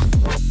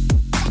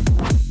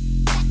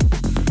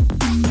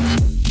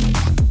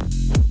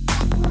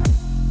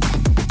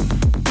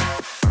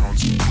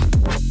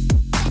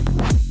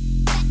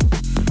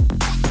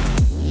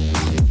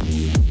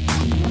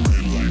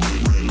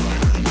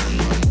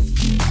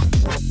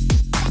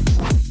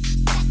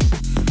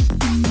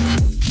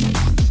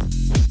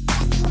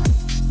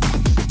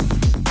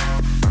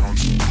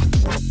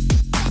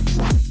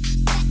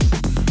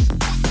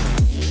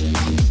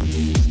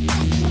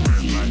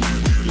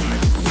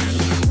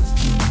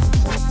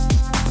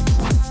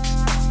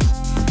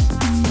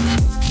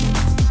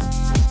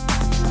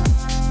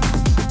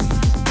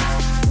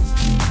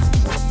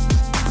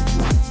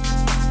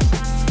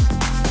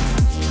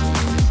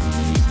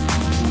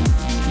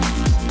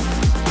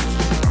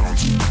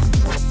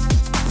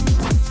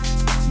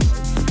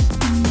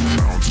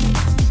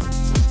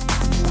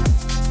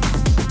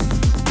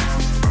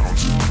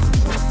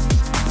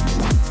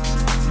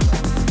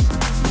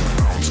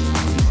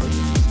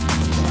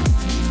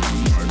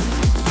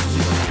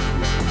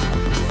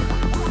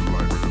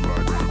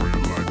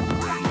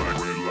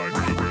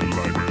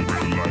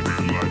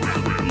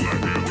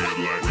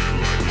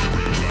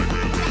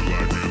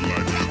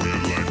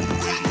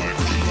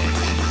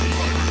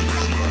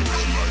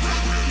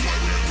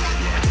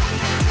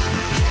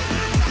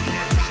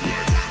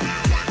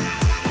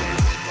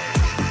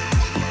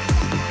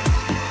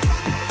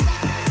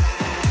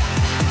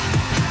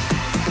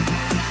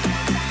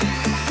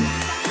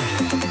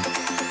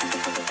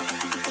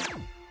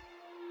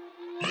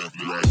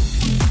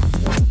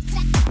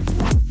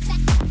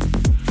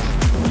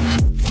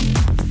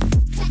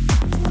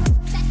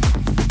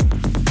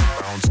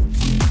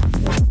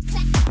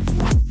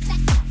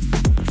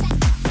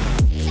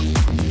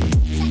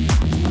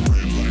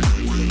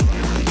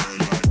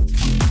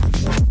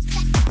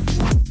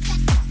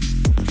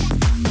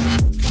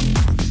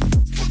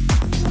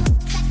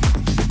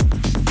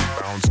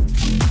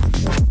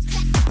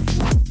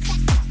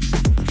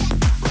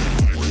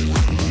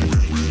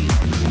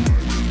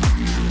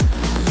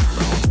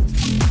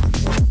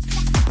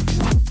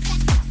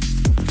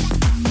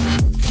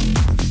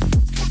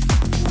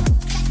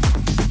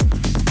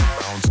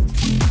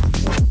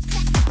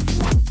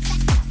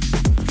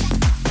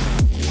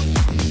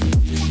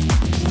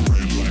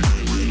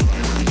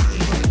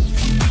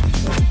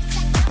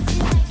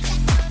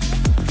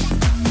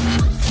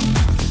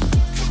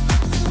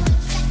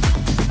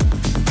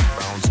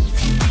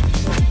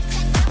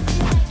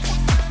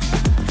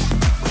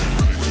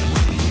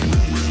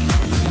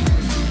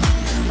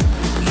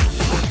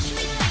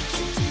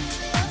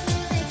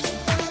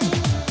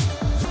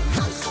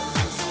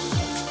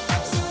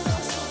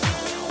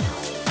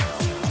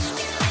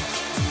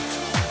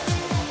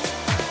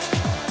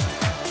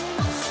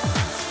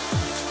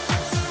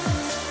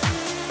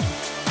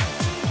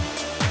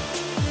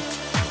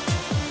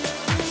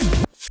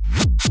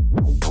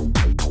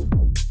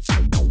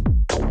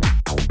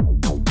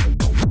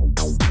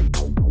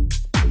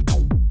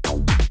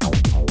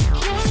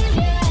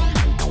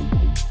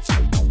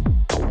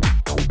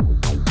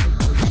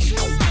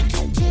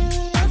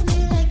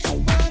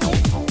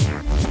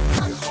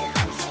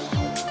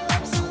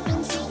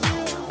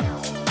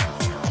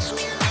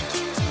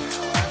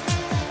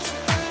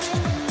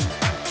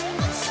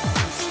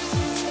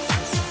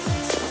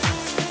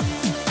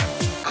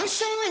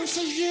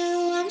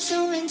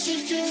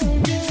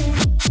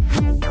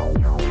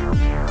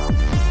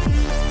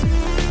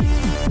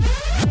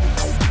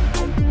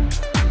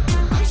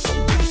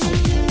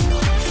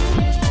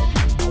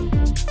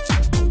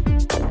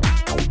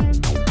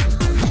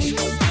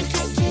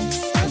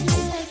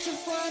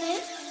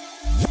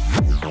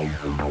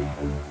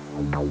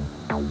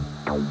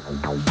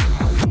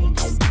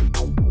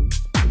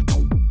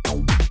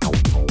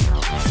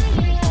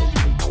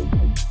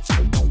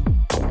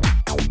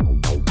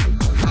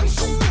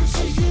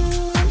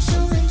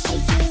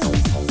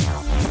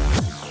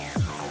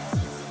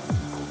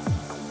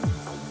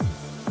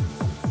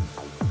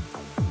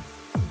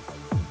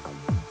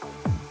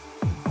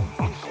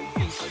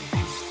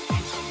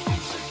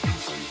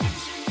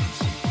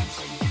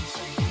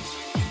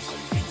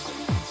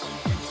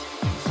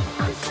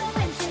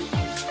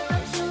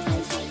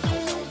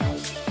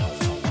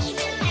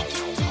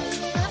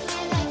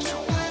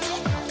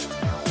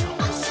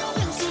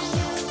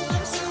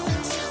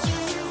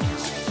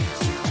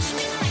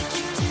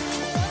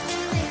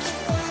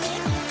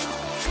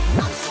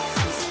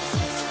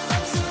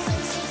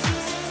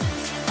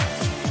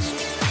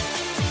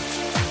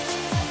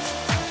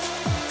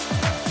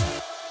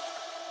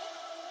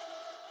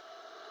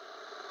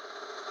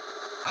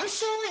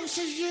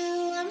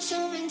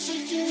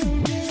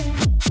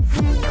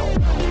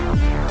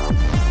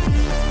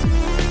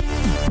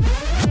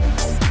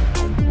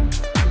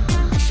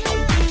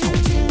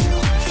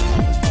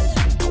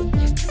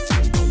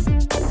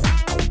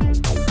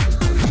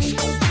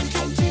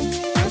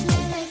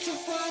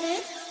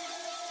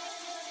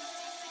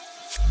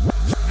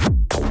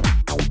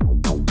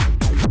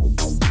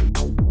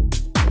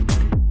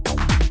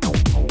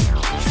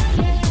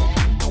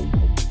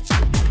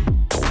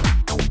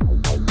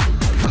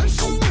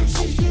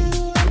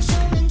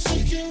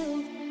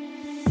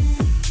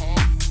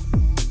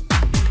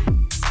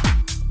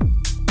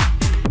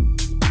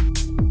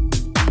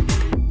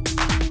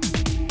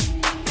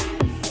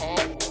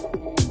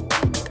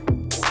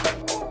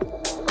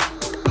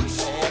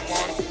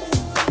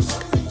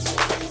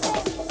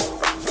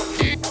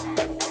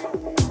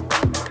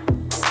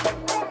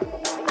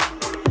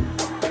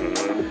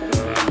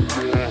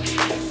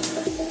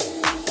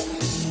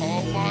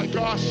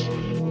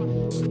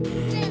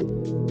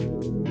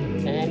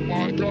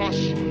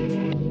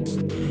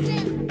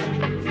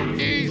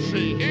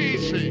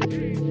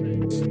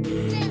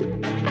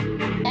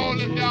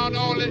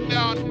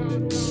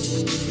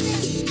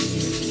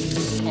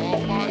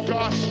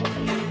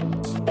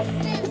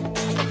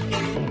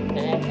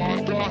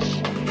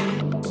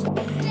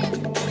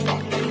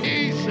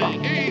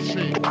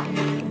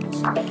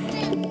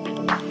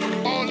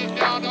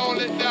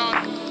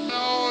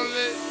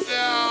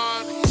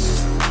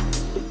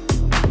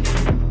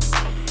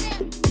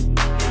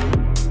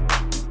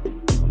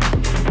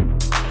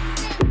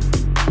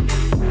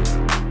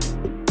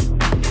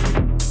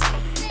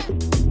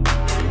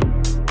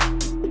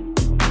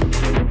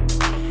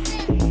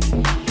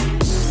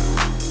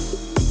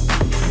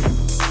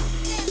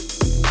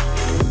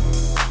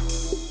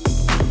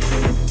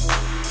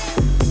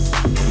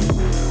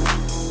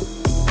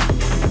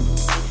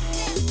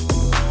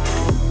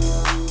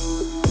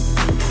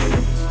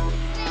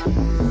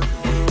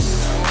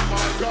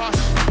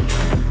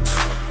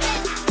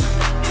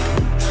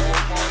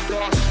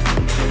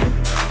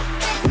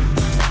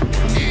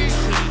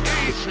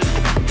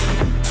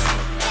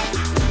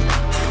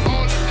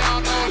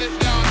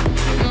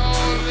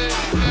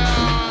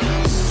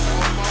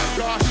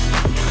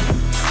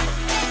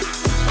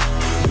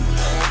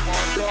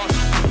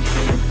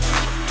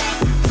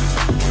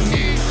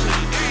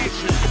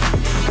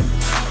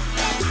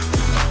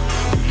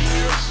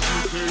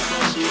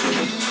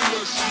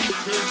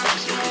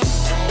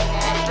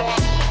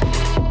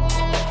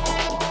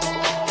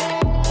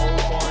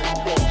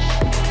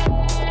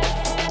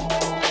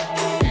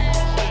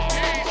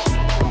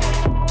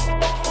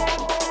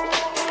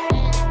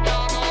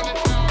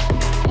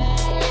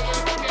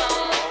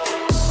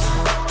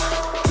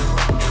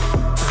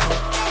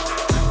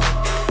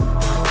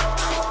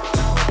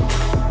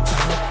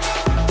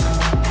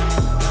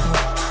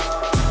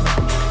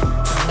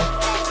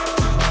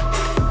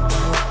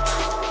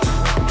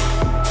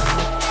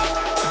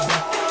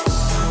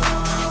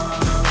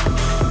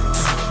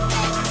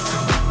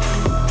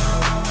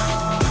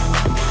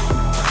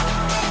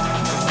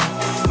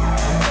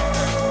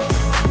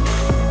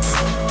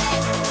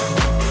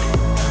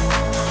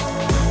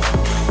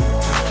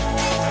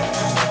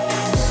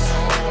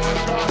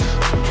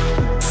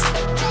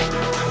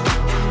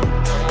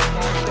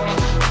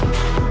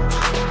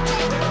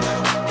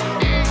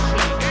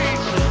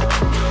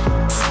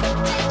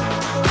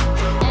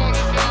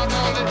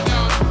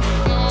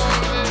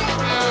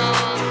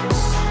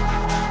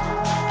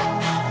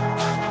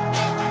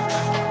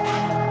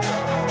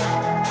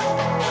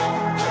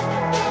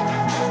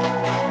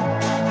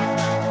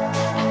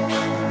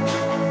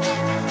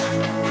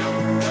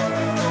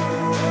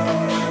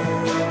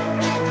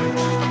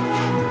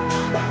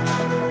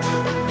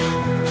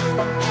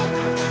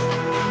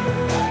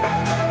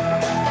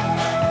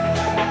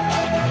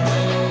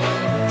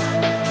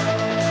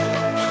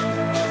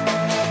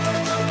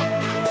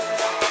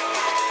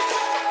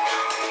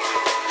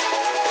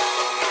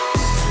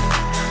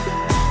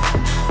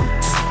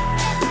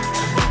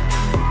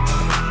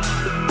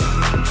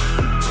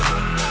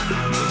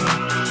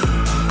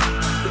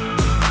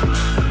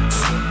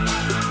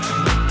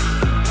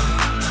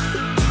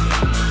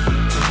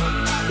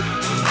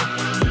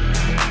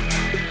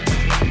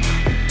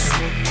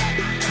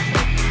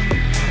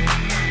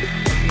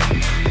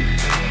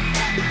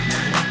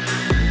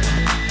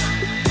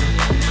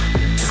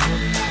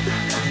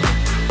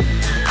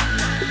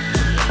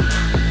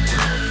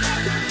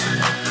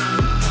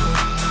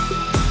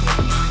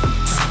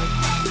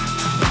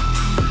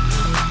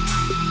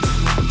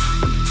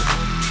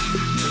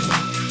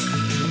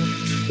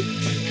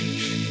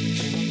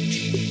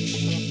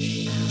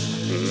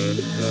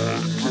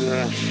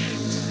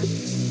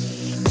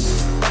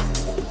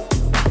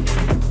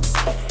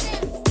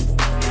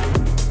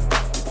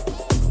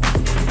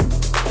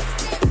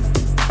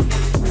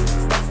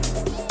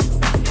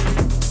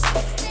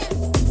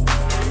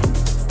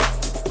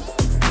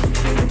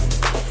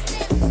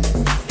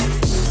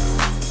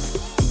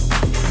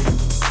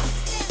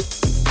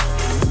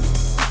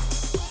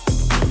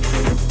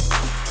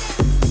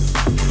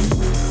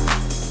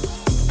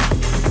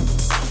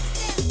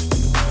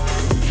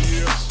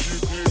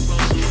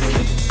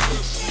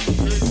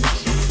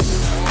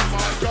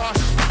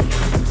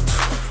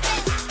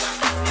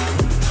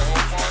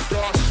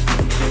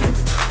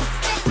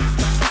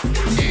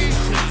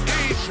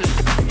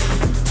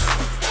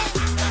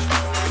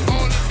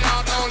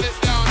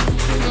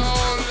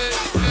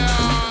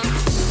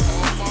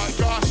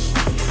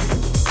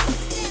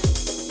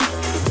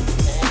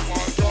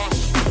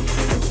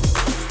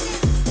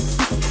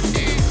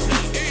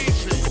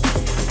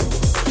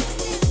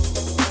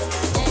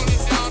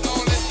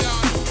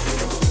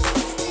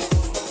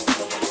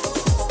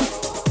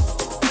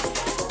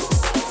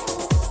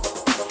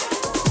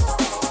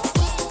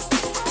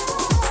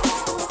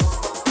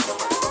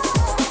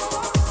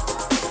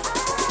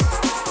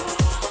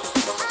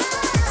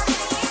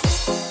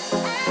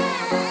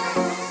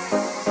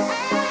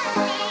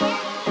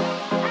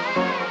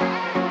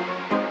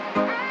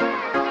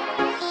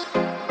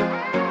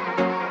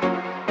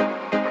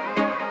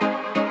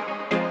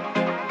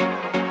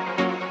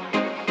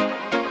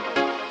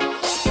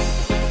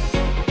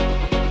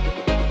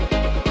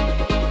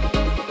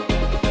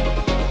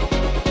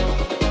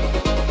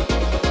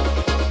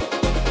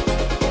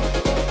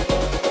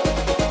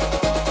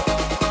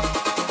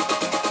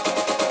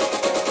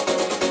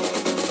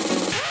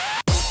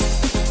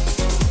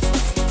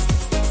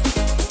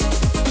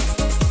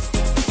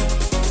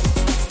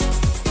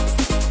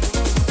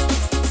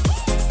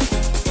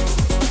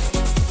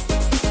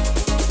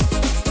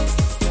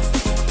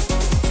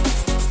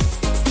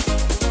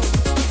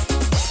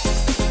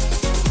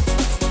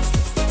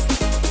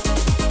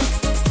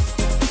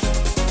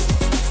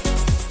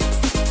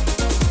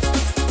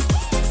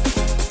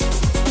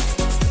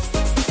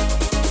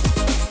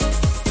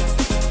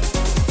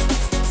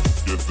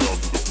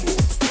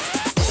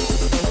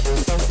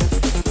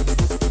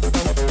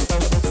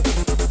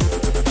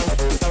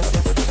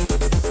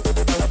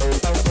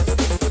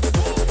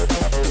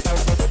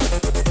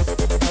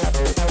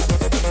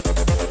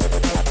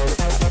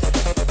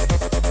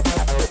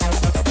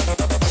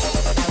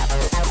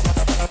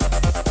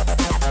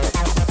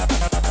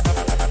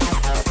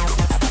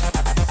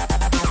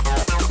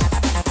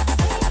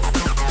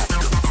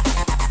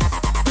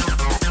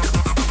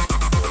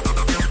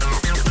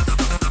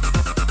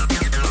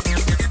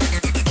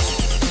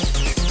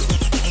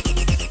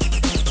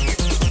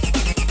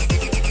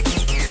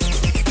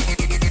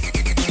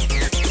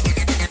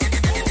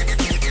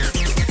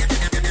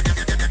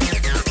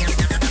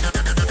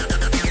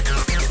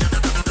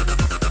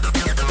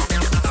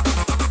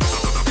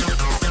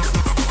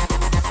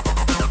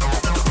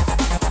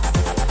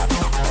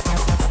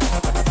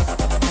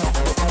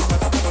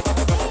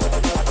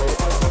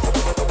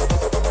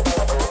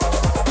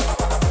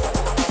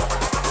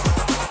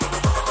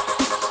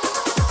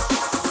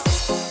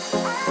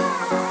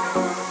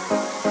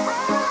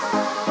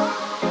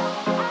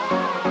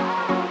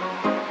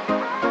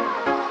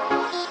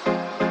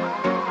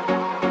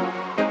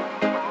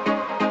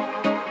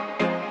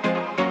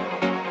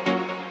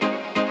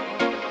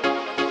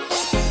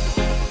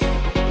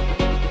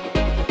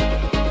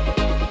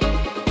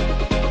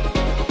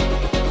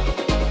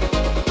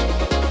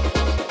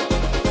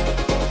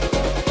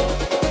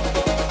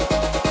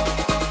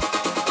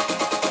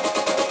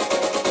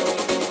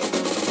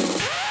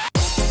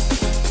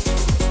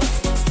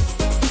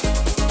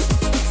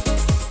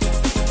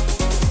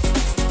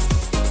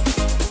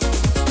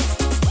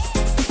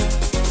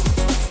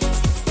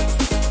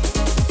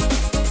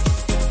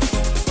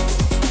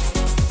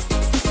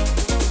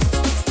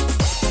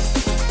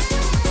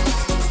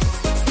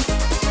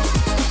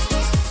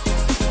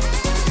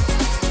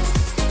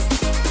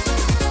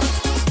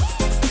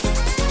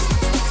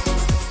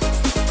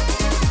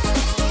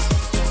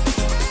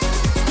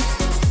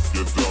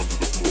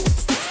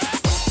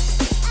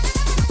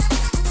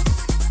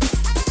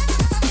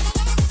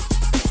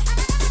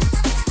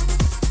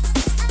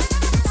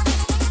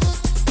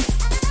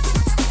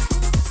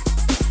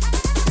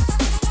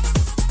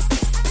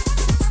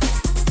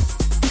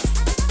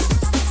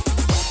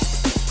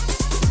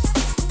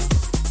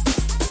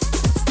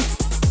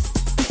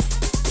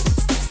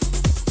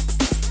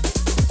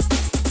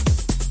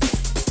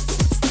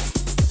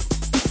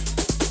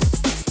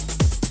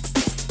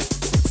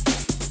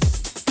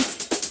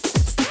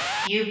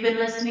 You've been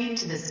listening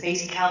to the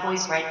Space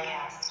Cowboys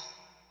Rightcast,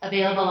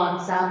 available on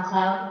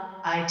SoundCloud,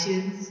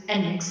 iTunes,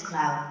 and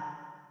Mixcloud.